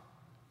God,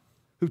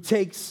 who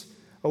takes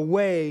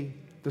away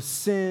the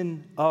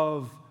sin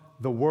of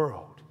the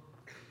world.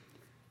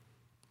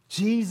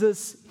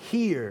 Jesus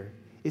here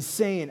is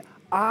saying,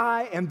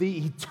 I am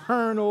the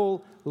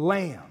eternal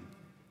Lamb,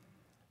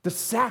 the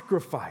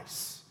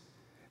sacrifice,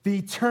 the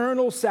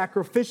eternal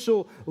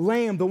sacrificial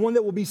Lamb, the one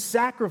that will be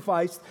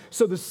sacrificed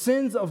so the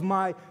sins of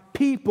my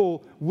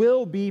people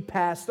will be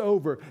passed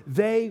over.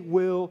 They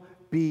will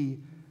be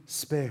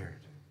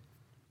spared.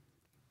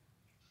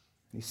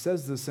 He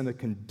says this in a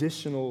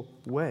conditional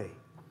way.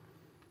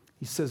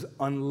 He says,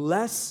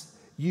 unless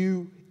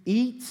you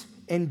eat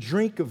and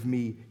drink of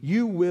me,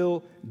 you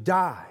will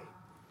die.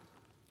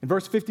 In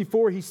verse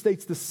 54, he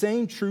states the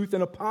same truth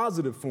in a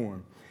positive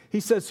form. He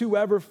says,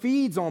 whoever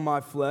feeds on my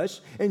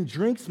flesh and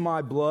drinks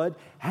my blood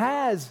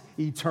has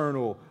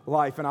eternal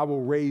life, and I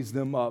will raise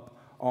them up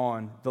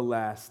on the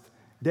last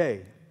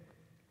day.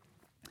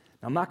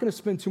 Now, I'm not going to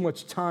spend too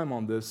much time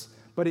on this,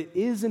 but it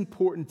is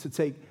important to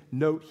take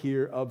note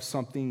here of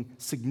something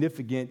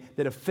significant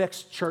that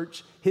affects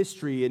church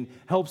history and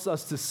helps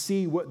us to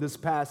see what this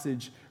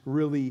passage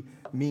really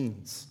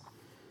means.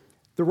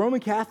 The Roman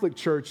Catholic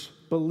Church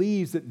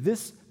believes that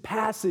this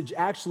passage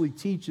actually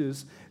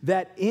teaches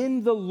that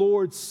in the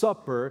Lord's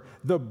Supper,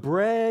 the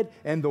bread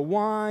and the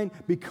wine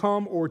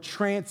become or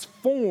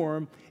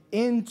transform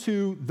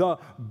into the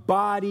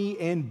body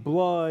and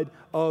blood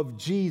of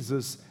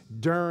Jesus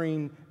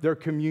during their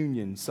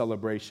communion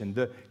celebration,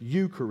 the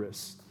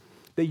Eucharist.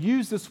 They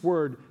use this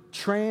word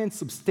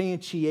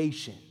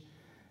transubstantiation.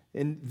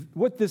 And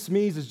what this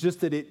means is just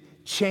that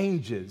it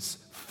changes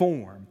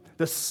form.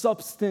 The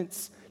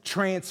substance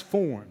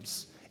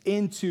transforms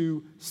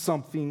into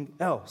something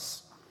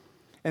else.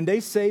 And they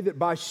say that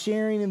by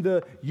sharing in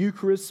the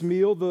Eucharist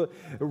meal, the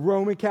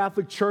Roman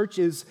Catholic Church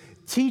is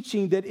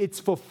teaching that it's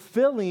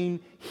fulfilling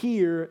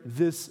here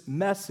this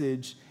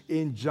message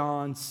in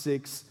John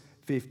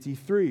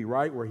 6:53,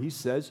 right? Where he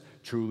says,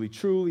 truly,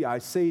 truly, I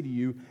say to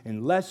you,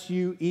 unless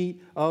you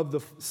eat of the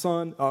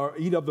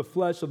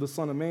flesh of the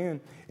Son of Man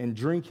and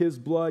drink his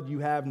blood, you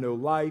have no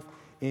life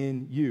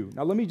in you.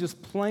 Now, let me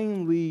just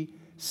plainly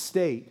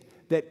state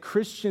that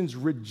Christians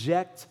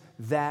reject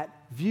that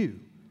view.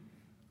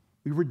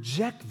 We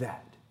reject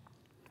that.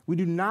 We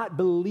do not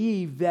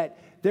believe that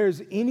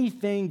there's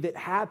anything that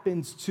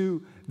happens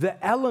to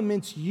the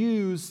elements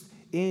used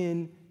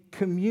in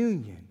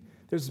communion.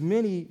 There's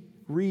many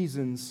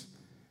reasons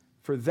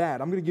for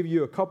that. I'm going to give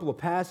you a couple of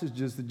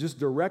passages that just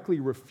directly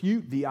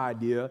refute the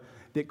idea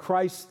that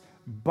Christ's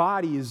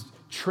body is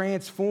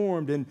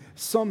transformed and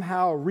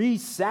somehow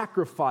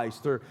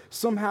re-sacrificed or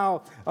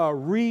somehow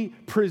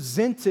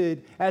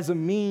represented as a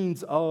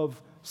means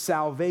of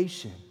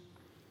salvation.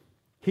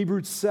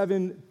 Hebrews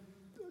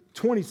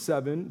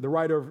 7:27, the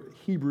writer of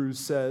Hebrews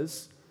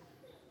says,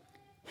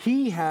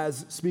 he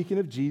has, speaking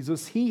of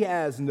Jesus, he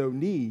has no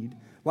need,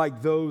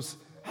 like those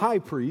high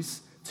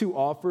priests, to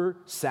offer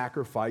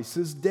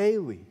sacrifices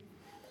daily,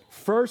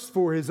 first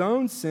for his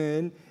own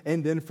sin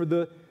and then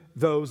for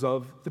those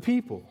of the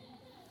people.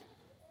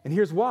 And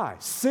here's why.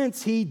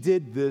 Since he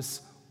did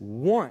this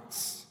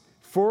once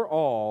for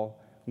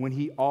all when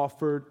he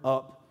offered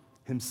up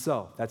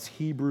himself. That's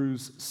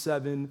Hebrews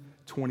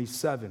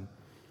 7:27.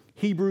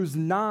 Hebrews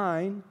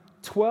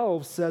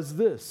 9:12 says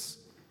this.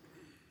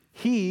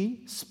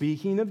 He,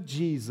 speaking of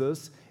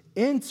Jesus,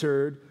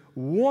 entered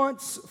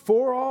once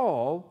for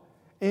all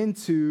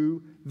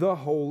into the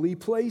holy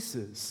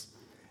places,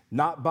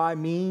 not by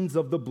means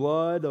of the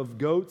blood of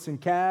goats and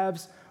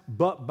calves,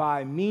 but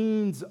by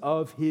means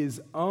of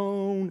his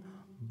own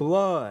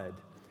blood,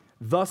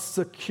 thus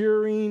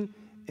securing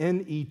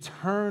an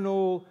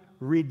eternal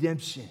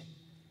redemption.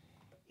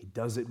 He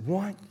does it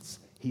once,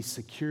 he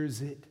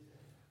secures it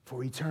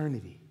for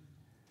eternity.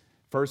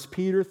 1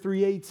 Peter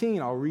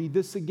 3:18, I'll read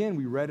this again.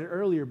 We read it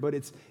earlier, but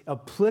it's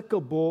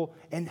applicable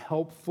and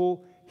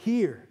helpful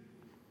here.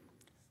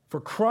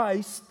 For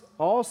Christ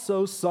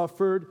also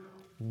suffered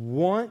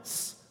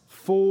once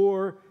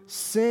for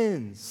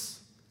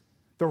sins,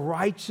 the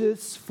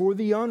righteous for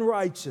the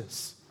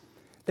unrighteous,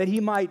 that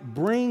he might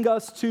bring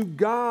us to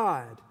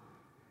God,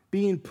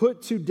 being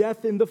put to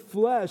death in the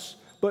flesh,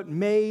 but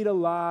made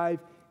alive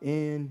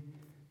in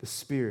the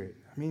Spirit.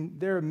 I mean,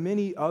 there are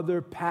many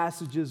other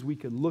passages we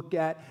could look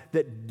at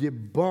that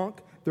debunk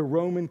the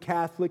Roman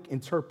Catholic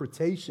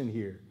interpretation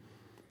here.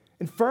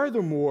 And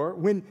furthermore,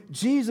 when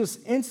Jesus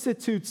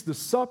institutes the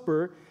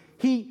supper,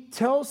 he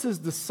tells his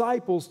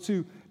disciples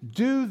to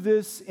do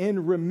this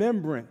in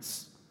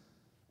remembrance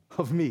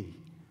of me.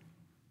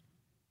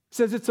 He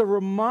says it's a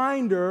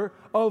reminder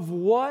of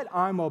what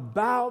I'm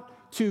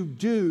about to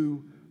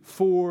do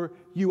for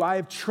you. I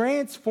have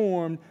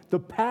transformed the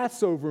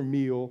Passover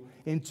meal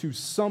into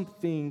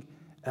something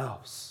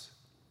else.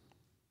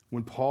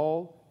 When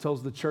Paul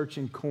tells the church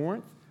in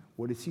Corinth,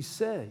 what does he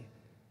say?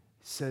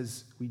 He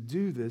says we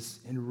do this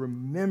in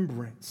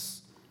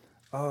remembrance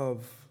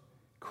of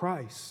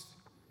Christ.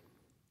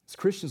 As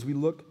Christians, we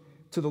look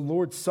to the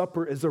Lord's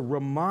Supper as a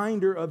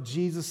reminder of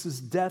Jesus'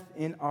 death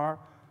in our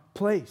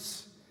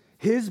place.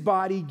 His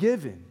body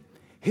given,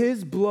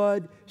 his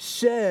blood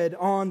shed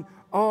on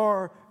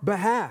our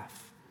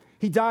behalf.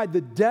 He died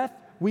the death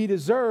we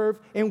deserve,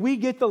 and we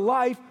get the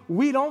life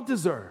we don't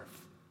deserve.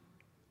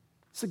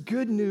 It's the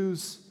good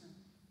news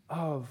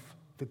of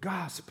the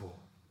gospel.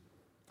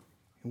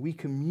 And we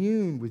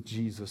commune with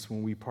Jesus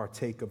when we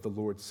partake of the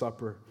Lord's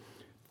Supper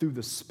through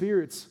the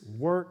Spirit's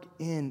work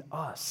in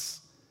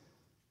us.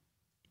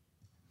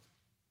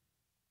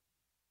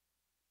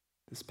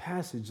 This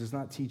passage does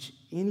not teach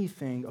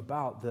anything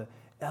about the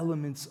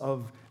elements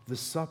of the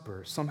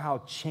supper,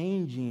 somehow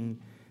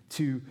changing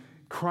to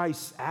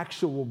Christ's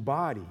actual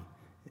body.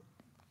 It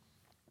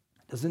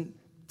doesn't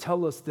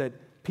tell us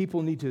that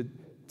people need to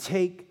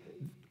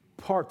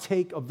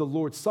partake of the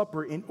Lord's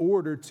Supper in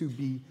order to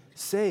be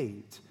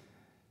saved.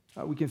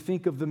 We can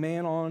think of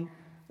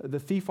the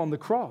thief on the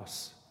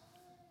cross.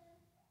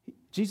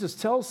 Jesus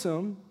tells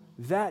him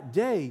that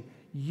day,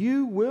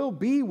 you will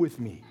be with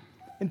me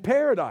in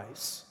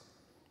paradise.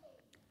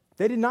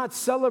 They did not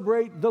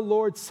celebrate the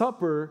Lord's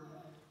Supper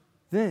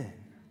then.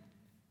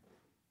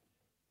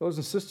 Brothers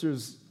and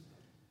sisters,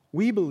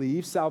 we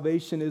believe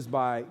salvation is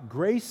by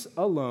grace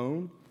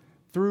alone,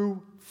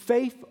 through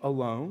faith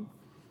alone,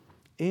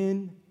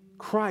 in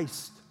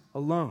Christ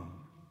alone.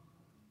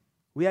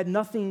 We add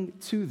nothing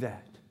to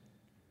that.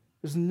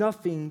 There's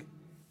nothing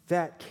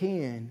that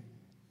can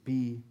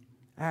be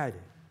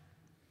added.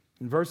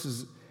 In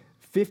verses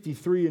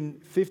 53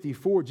 and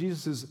 54,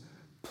 Jesus is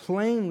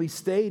plainly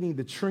stating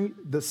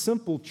the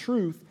simple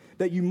truth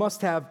that you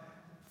must have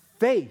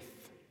faith.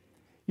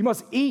 You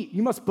must eat.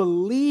 You must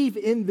believe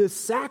in this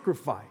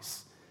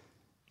sacrifice.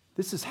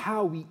 This is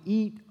how we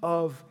eat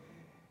of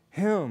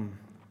him.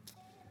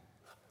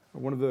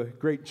 One of the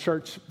great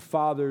church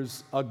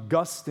fathers,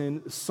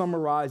 Augustine,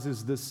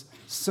 summarizes this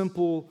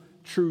simple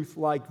truth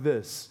like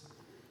this.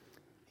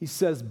 He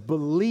says,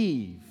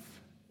 believe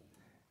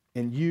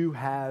and you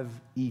have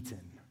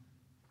eaten.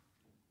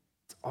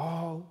 It's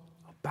all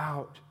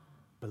about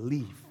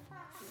belief,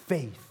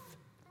 faith.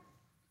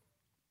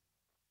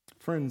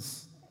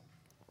 Friends,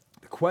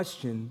 the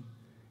question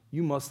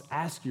you must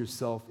ask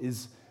yourself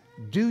is,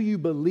 do you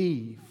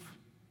believe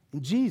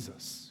in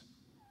Jesus?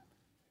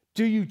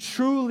 Do you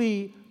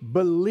truly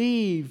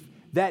believe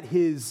that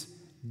his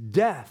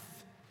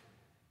death,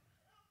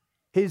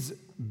 his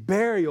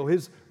burial,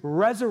 his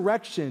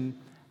resurrection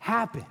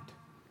happened?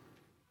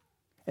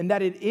 And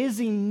that it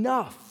is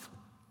enough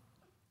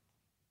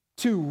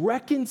to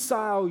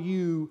reconcile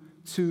you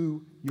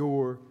to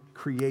your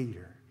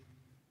Creator?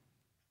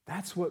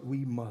 That's what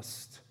we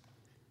must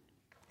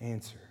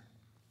answer.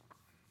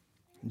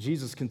 And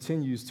Jesus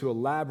continues to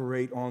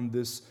elaborate on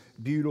this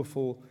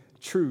beautiful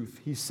truth.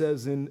 He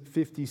says in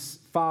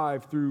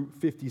 55 through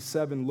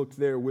 57, look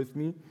there with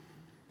me.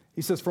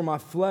 He says, for my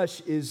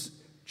flesh is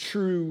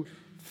true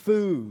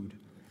food,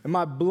 and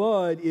my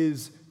blood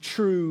is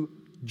true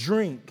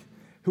drink.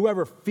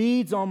 Whoever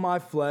feeds on my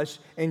flesh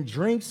and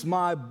drinks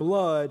my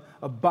blood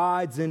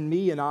abides in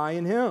me, and I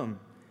in him.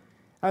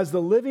 As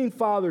the living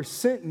Father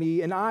sent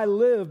me, and I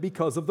live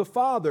because of the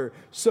Father.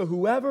 So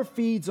whoever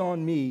feeds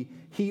on me,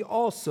 he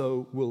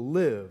also will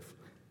live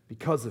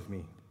because of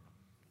me.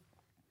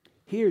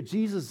 Here,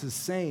 Jesus is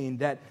saying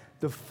that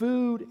the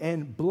food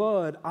and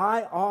blood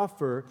I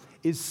offer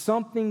is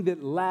something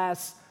that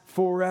lasts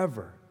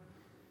forever.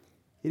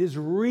 It is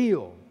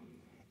real.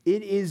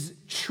 It is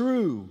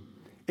true.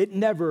 It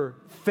never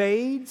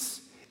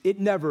fades. It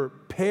never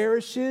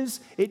perishes.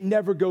 It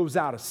never goes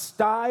out of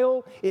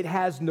style. It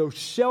has no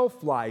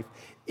shelf life.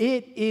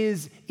 It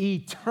is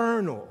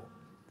eternal.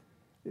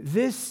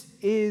 This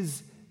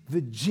is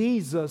the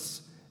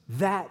Jesus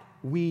that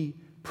we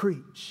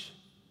preach.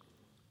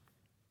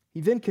 He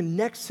then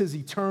connects his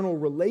eternal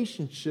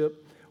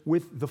relationship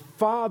with the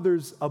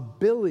Father's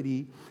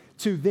ability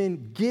to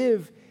then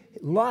give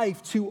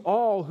life to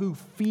all who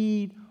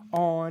feed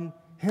on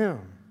him.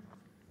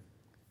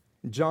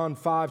 In John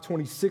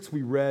 5:26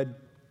 we read,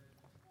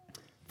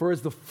 "For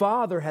as the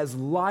Father has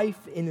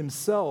life in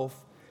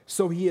himself,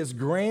 so he has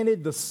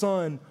granted the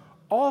Son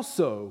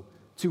also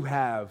to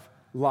have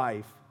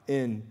life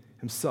in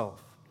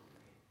himself."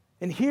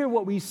 And here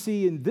what we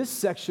see in this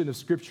section of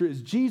Scripture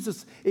is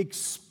Jesus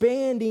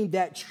expanding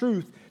that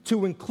truth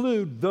to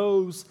include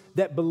those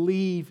that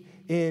believe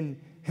in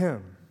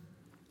him.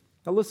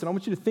 Now listen, I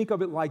want you to think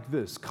of it like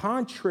this.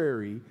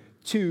 Contrary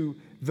to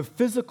the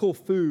physical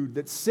food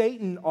that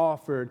Satan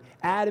offered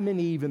Adam and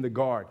Eve in the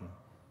garden,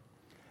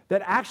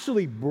 that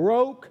actually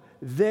broke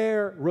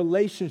their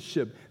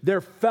relationship, their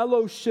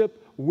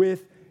fellowship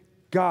with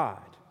God,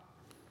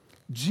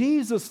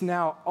 Jesus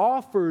now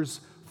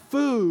offers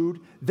food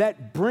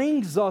that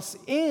brings us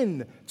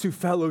in to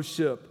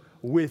fellowship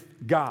with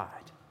God.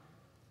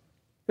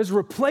 There's a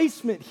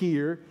replacement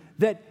here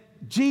that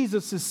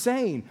Jesus is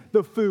saying,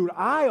 the food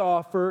I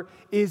offer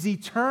is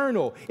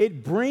eternal.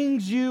 It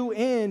brings you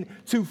in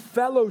to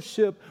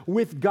fellowship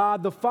with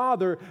God the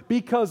Father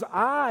because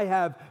I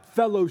have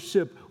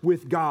fellowship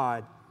with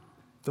God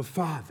the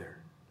Father.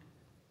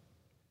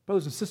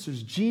 Brothers and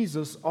sisters,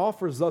 Jesus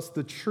offers us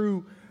the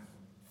true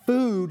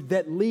food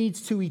that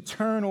leads to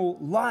eternal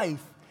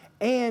life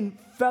and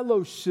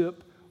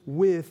fellowship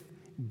with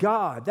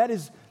God. That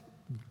is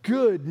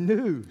good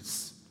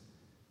news.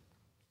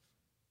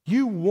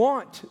 You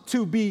want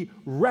to be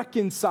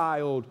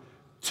reconciled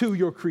to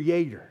your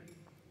Creator.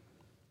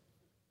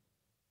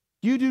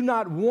 You do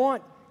not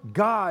want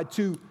God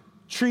to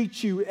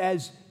treat you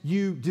as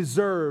you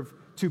deserve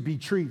to be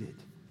treated.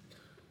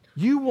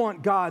 You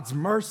want God's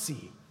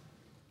mercy.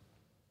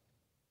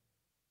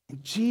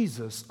 And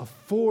Jesus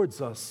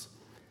affords us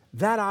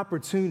that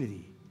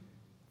opportunity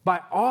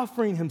by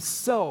offering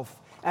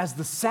himself as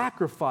the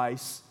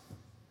sacrifice,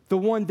 the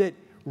one that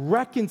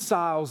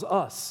reconciles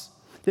us,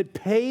 that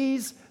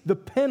pays the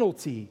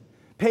penalty,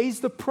 pays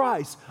the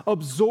price,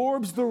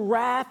 absorbs the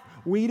wrath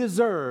we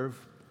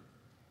deserve,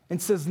 and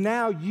says,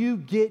 now you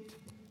get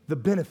the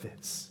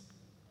benefits.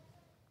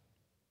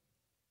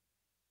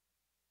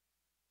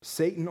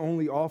 Satan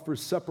only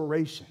offers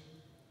separation.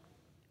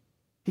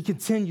 He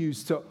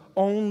continues to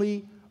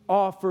only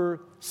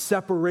offer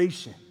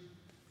separation.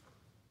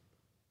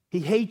 He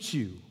hates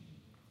you.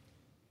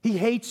 He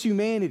hates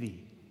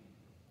humanity.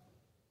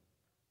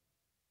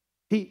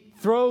 He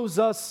throws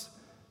us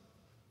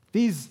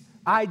these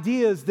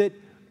ideas that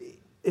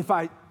if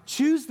I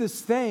choose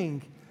this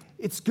thing,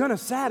 it's going to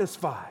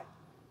satisfy.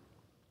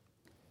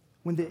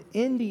 When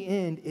in the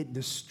end, it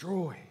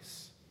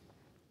destroys.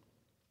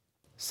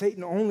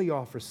 Satan only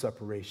offers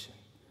separation.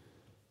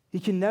 He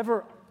can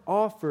never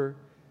offer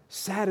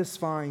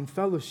satisfying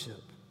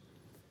fellowship.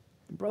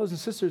 And brothers and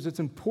sisters, it's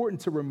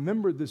important to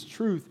remember this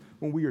truth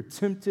when we are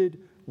tempted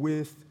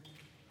with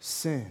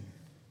sin.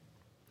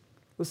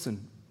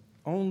 Listen,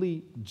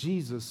 only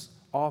Jesus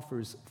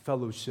offers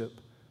fellowship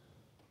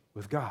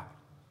with God.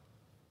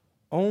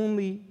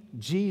 Only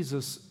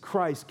Jesus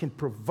Christ can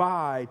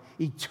provide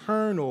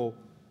eternal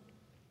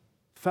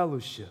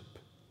fellowship.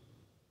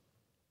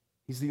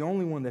 He's the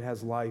only one that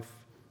has life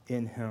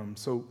in him.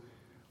 So,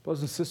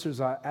 brothers and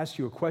sisters, I ask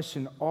you a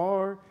question.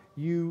 Are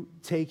you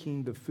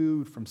taking the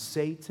food from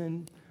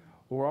Satan,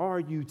 or are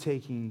you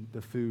taking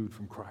the food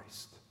from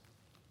Christ?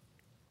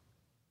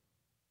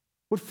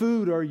 What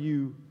food are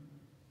you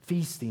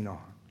feasting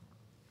on?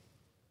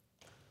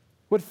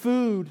 What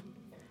food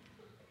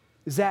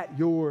is at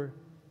your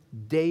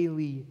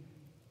daily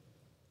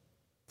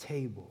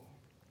table?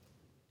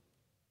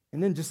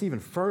 And then just even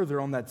further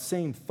on that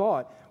same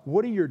thought,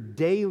 what do your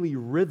daily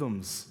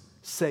rhythms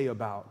say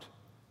about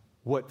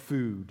what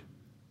food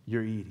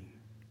you're eating?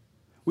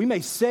 We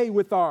may say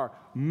with our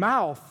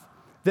mouth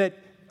that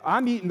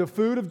I'm eating the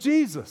food of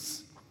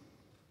Jesus.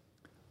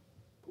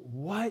 But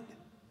what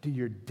do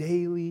your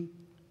daily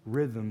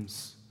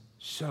rhythms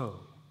show?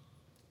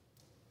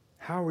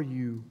 How are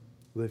you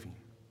living?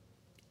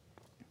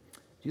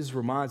 Jesus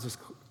reminds this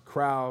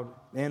crowd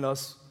and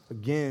us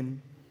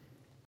again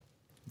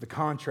the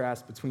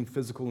contrast between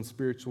physical and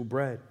spiritual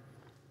bread.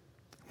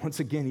 Once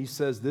again, he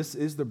says, this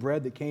is the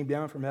bread that came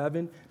down from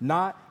heaven,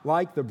 not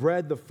like the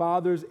bread the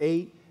fathers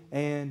ate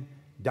and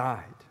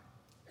died.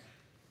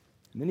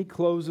 And then he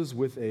closes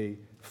with a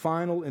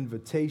final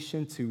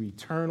invitation to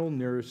eternal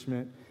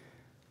nourishment.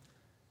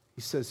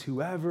 He says,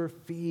 whoever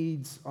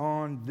feeds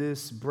on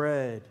this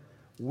bread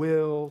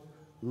will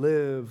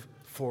live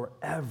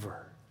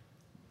forever.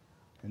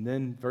 And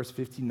then verse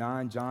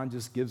 59, John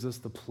just gives us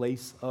the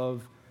place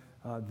of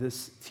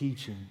this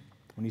teaching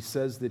when he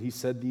says that he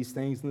said these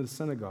things in the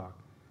synagogue.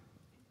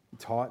 He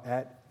taught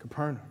at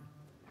Capernaum.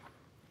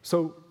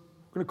 So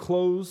we're going to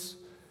close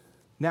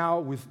now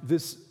with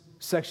this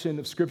section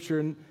of Scripture,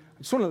 and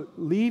I just want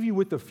to leave you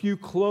with a few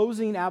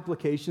closing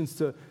applications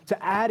to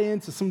add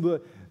into some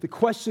of the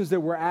questions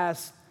that were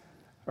asked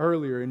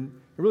earlier and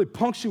really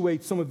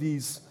punctuate some of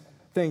these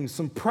things,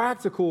 some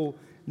practical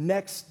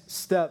next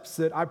steps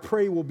that I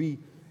pray will be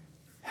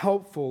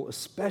helpful,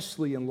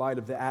 especially in light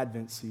of the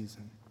Advent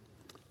season.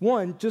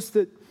 One, just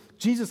that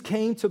Jesus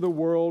came to the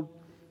world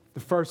the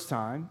first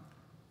time,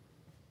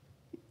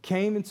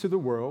 came into the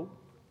world,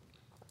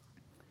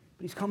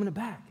 but he's coming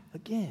back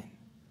again.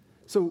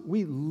 So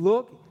we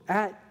look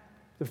at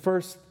the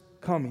first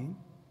coming,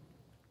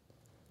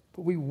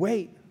 but we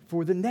wait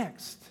for the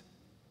next.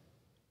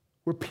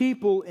 We're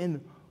people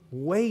in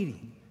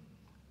waiting.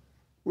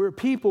 We're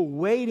people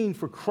waiting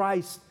for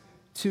Christ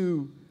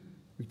to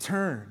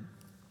return.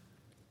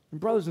 And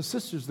brothers and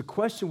sisters, the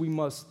question we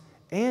must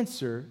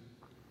answer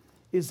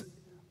is,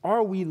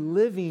 are we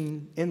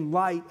living in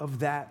light of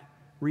that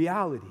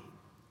reality?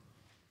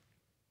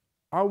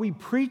 Are we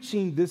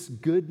preaching this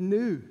good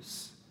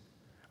news?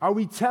 Are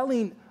we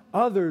telling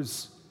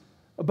others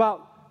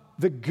about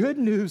the good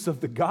news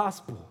of the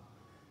gospel?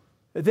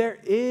 There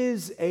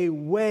is a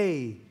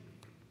way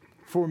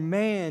for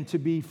man to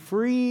be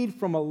freed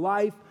from a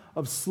life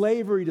of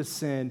slavery to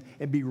sin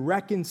and be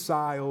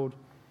reconciled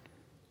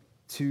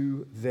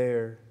to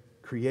their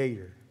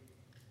Creator.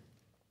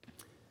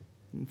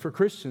 And for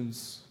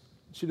Christians,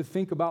 I want you to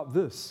think about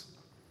this.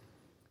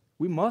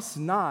 We must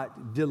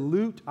not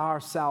dilute our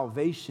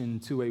salvation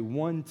to a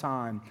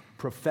one-time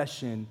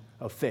profession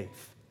of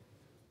faith.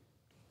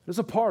 There's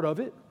a part of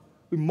it.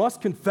 We must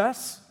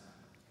confess,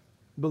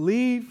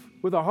 believe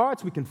with our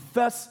hearts. We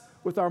confess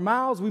with our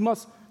mouths. We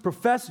must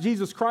profess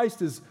Jesus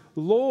Christ as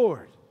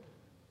Lord.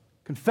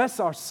 Confess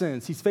our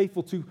sins. He's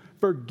faithful to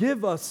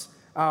forgive us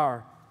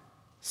our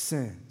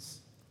sins.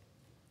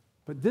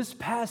 But this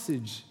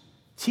passage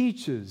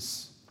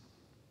teaches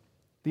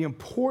the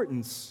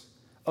importance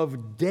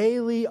of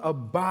daily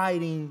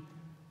abiding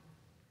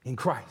in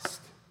Christ.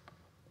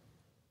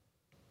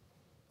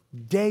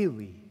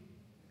 Daily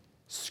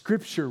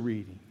Scripture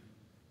reading,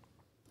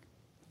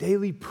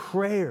 daily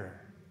prayer,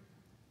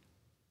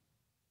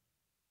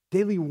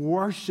 daily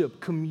worship,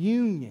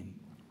 communion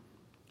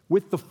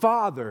with the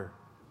Father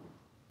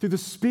through the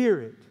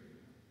Spirit,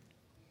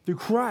 through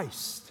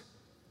Christ.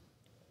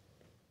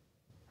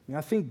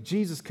 I think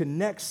Jesus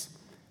connects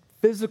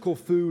physical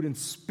food and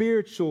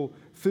spiritual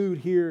food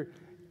here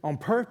on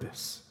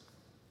purpose.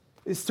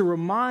 It's to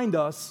remind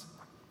us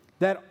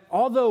that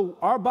although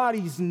our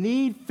bodies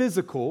need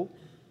physical,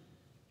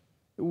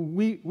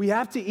 we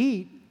have to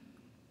eat,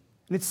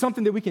 and it's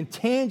something that we can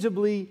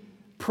tangibly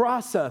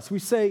process. We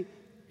say,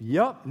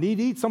 yup, need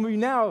to eat. Some of you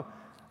now,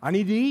 I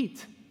need to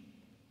eat.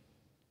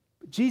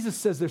 But Jesus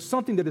says there's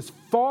something that is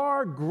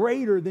far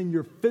greater than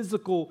your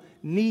physical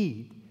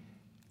need,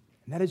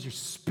 and that is your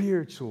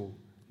spiritual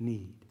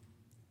need.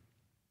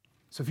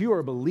 So if you are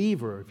a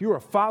believer, if you are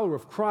a follower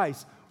of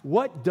Christ,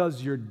 what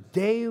does your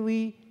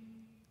daily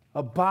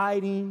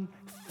abiding,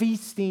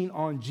 feasting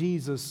on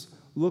Jesus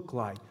look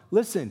like?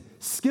 Listen,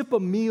 skip a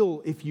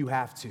meal if you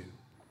have to.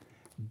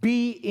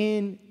 Be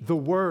in the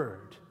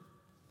Word.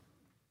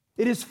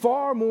 It is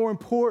far more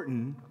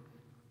important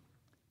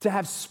to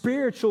have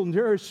spiritual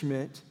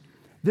nourishment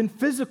than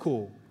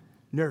physical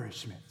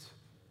nourishment.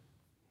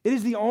 It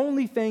is the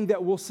only thing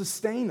that will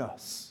sustain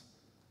us.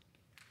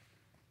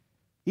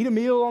 Eat a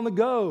meal on the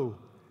go.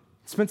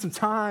 Spend some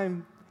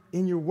time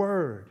in your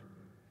Word.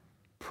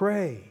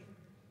 Pray.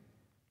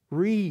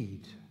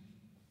 Read.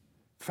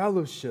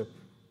 Fellowship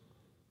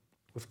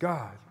with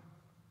God.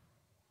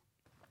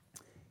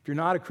 If you're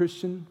not a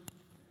Christian,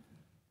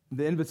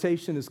 the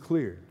invitation is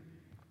clear.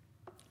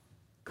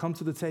 Come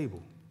to the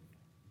table.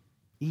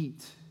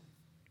 Eat.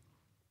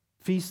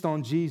 Feast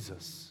on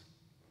Jesus.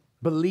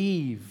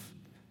 Believe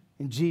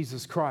in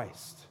Jesus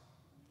Christ.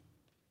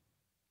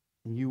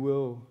 And you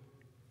will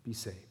be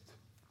saved.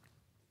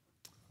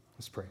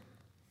 Let's pray.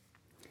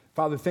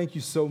 Father, thank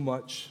you so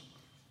much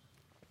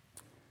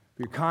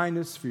for your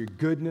kindness, for your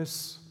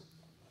goodness,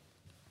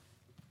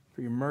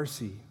 for your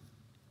mercy.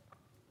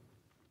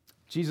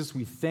 Jesus,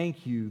 we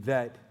thank you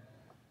that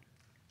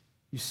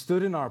you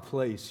stood in our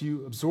place.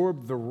 You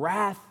absorbed the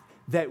wrath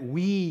that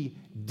we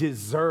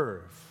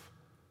deserve.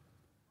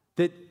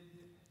 That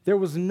there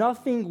was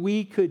nothing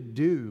we could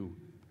do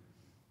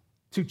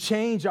to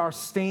change our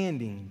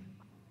standing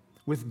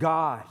with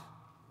God.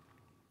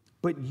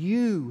 But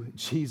you,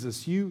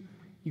 Jesus, you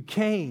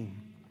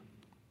came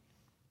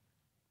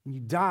and you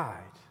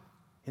died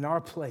in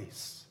our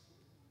place.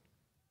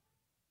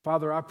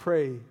 Father, I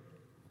pray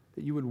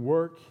that you would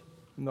work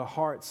in the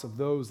hearts of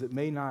those that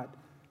may not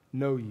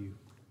know you,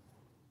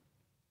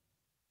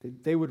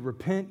 that they would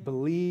repent,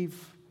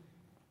 believe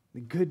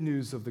the good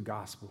news of the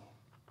gospel,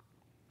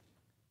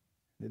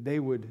 that they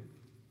would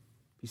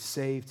be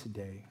saved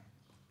today.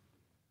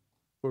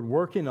 Lord,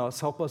 work in us.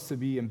 Help us to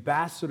be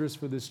ambassadors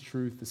for this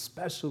truth,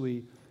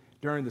 especially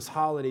during this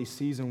holiday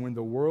season when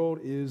the world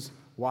is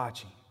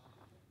watching.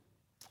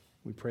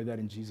 We pray that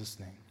in Jesus'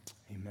 name.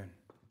 Amen.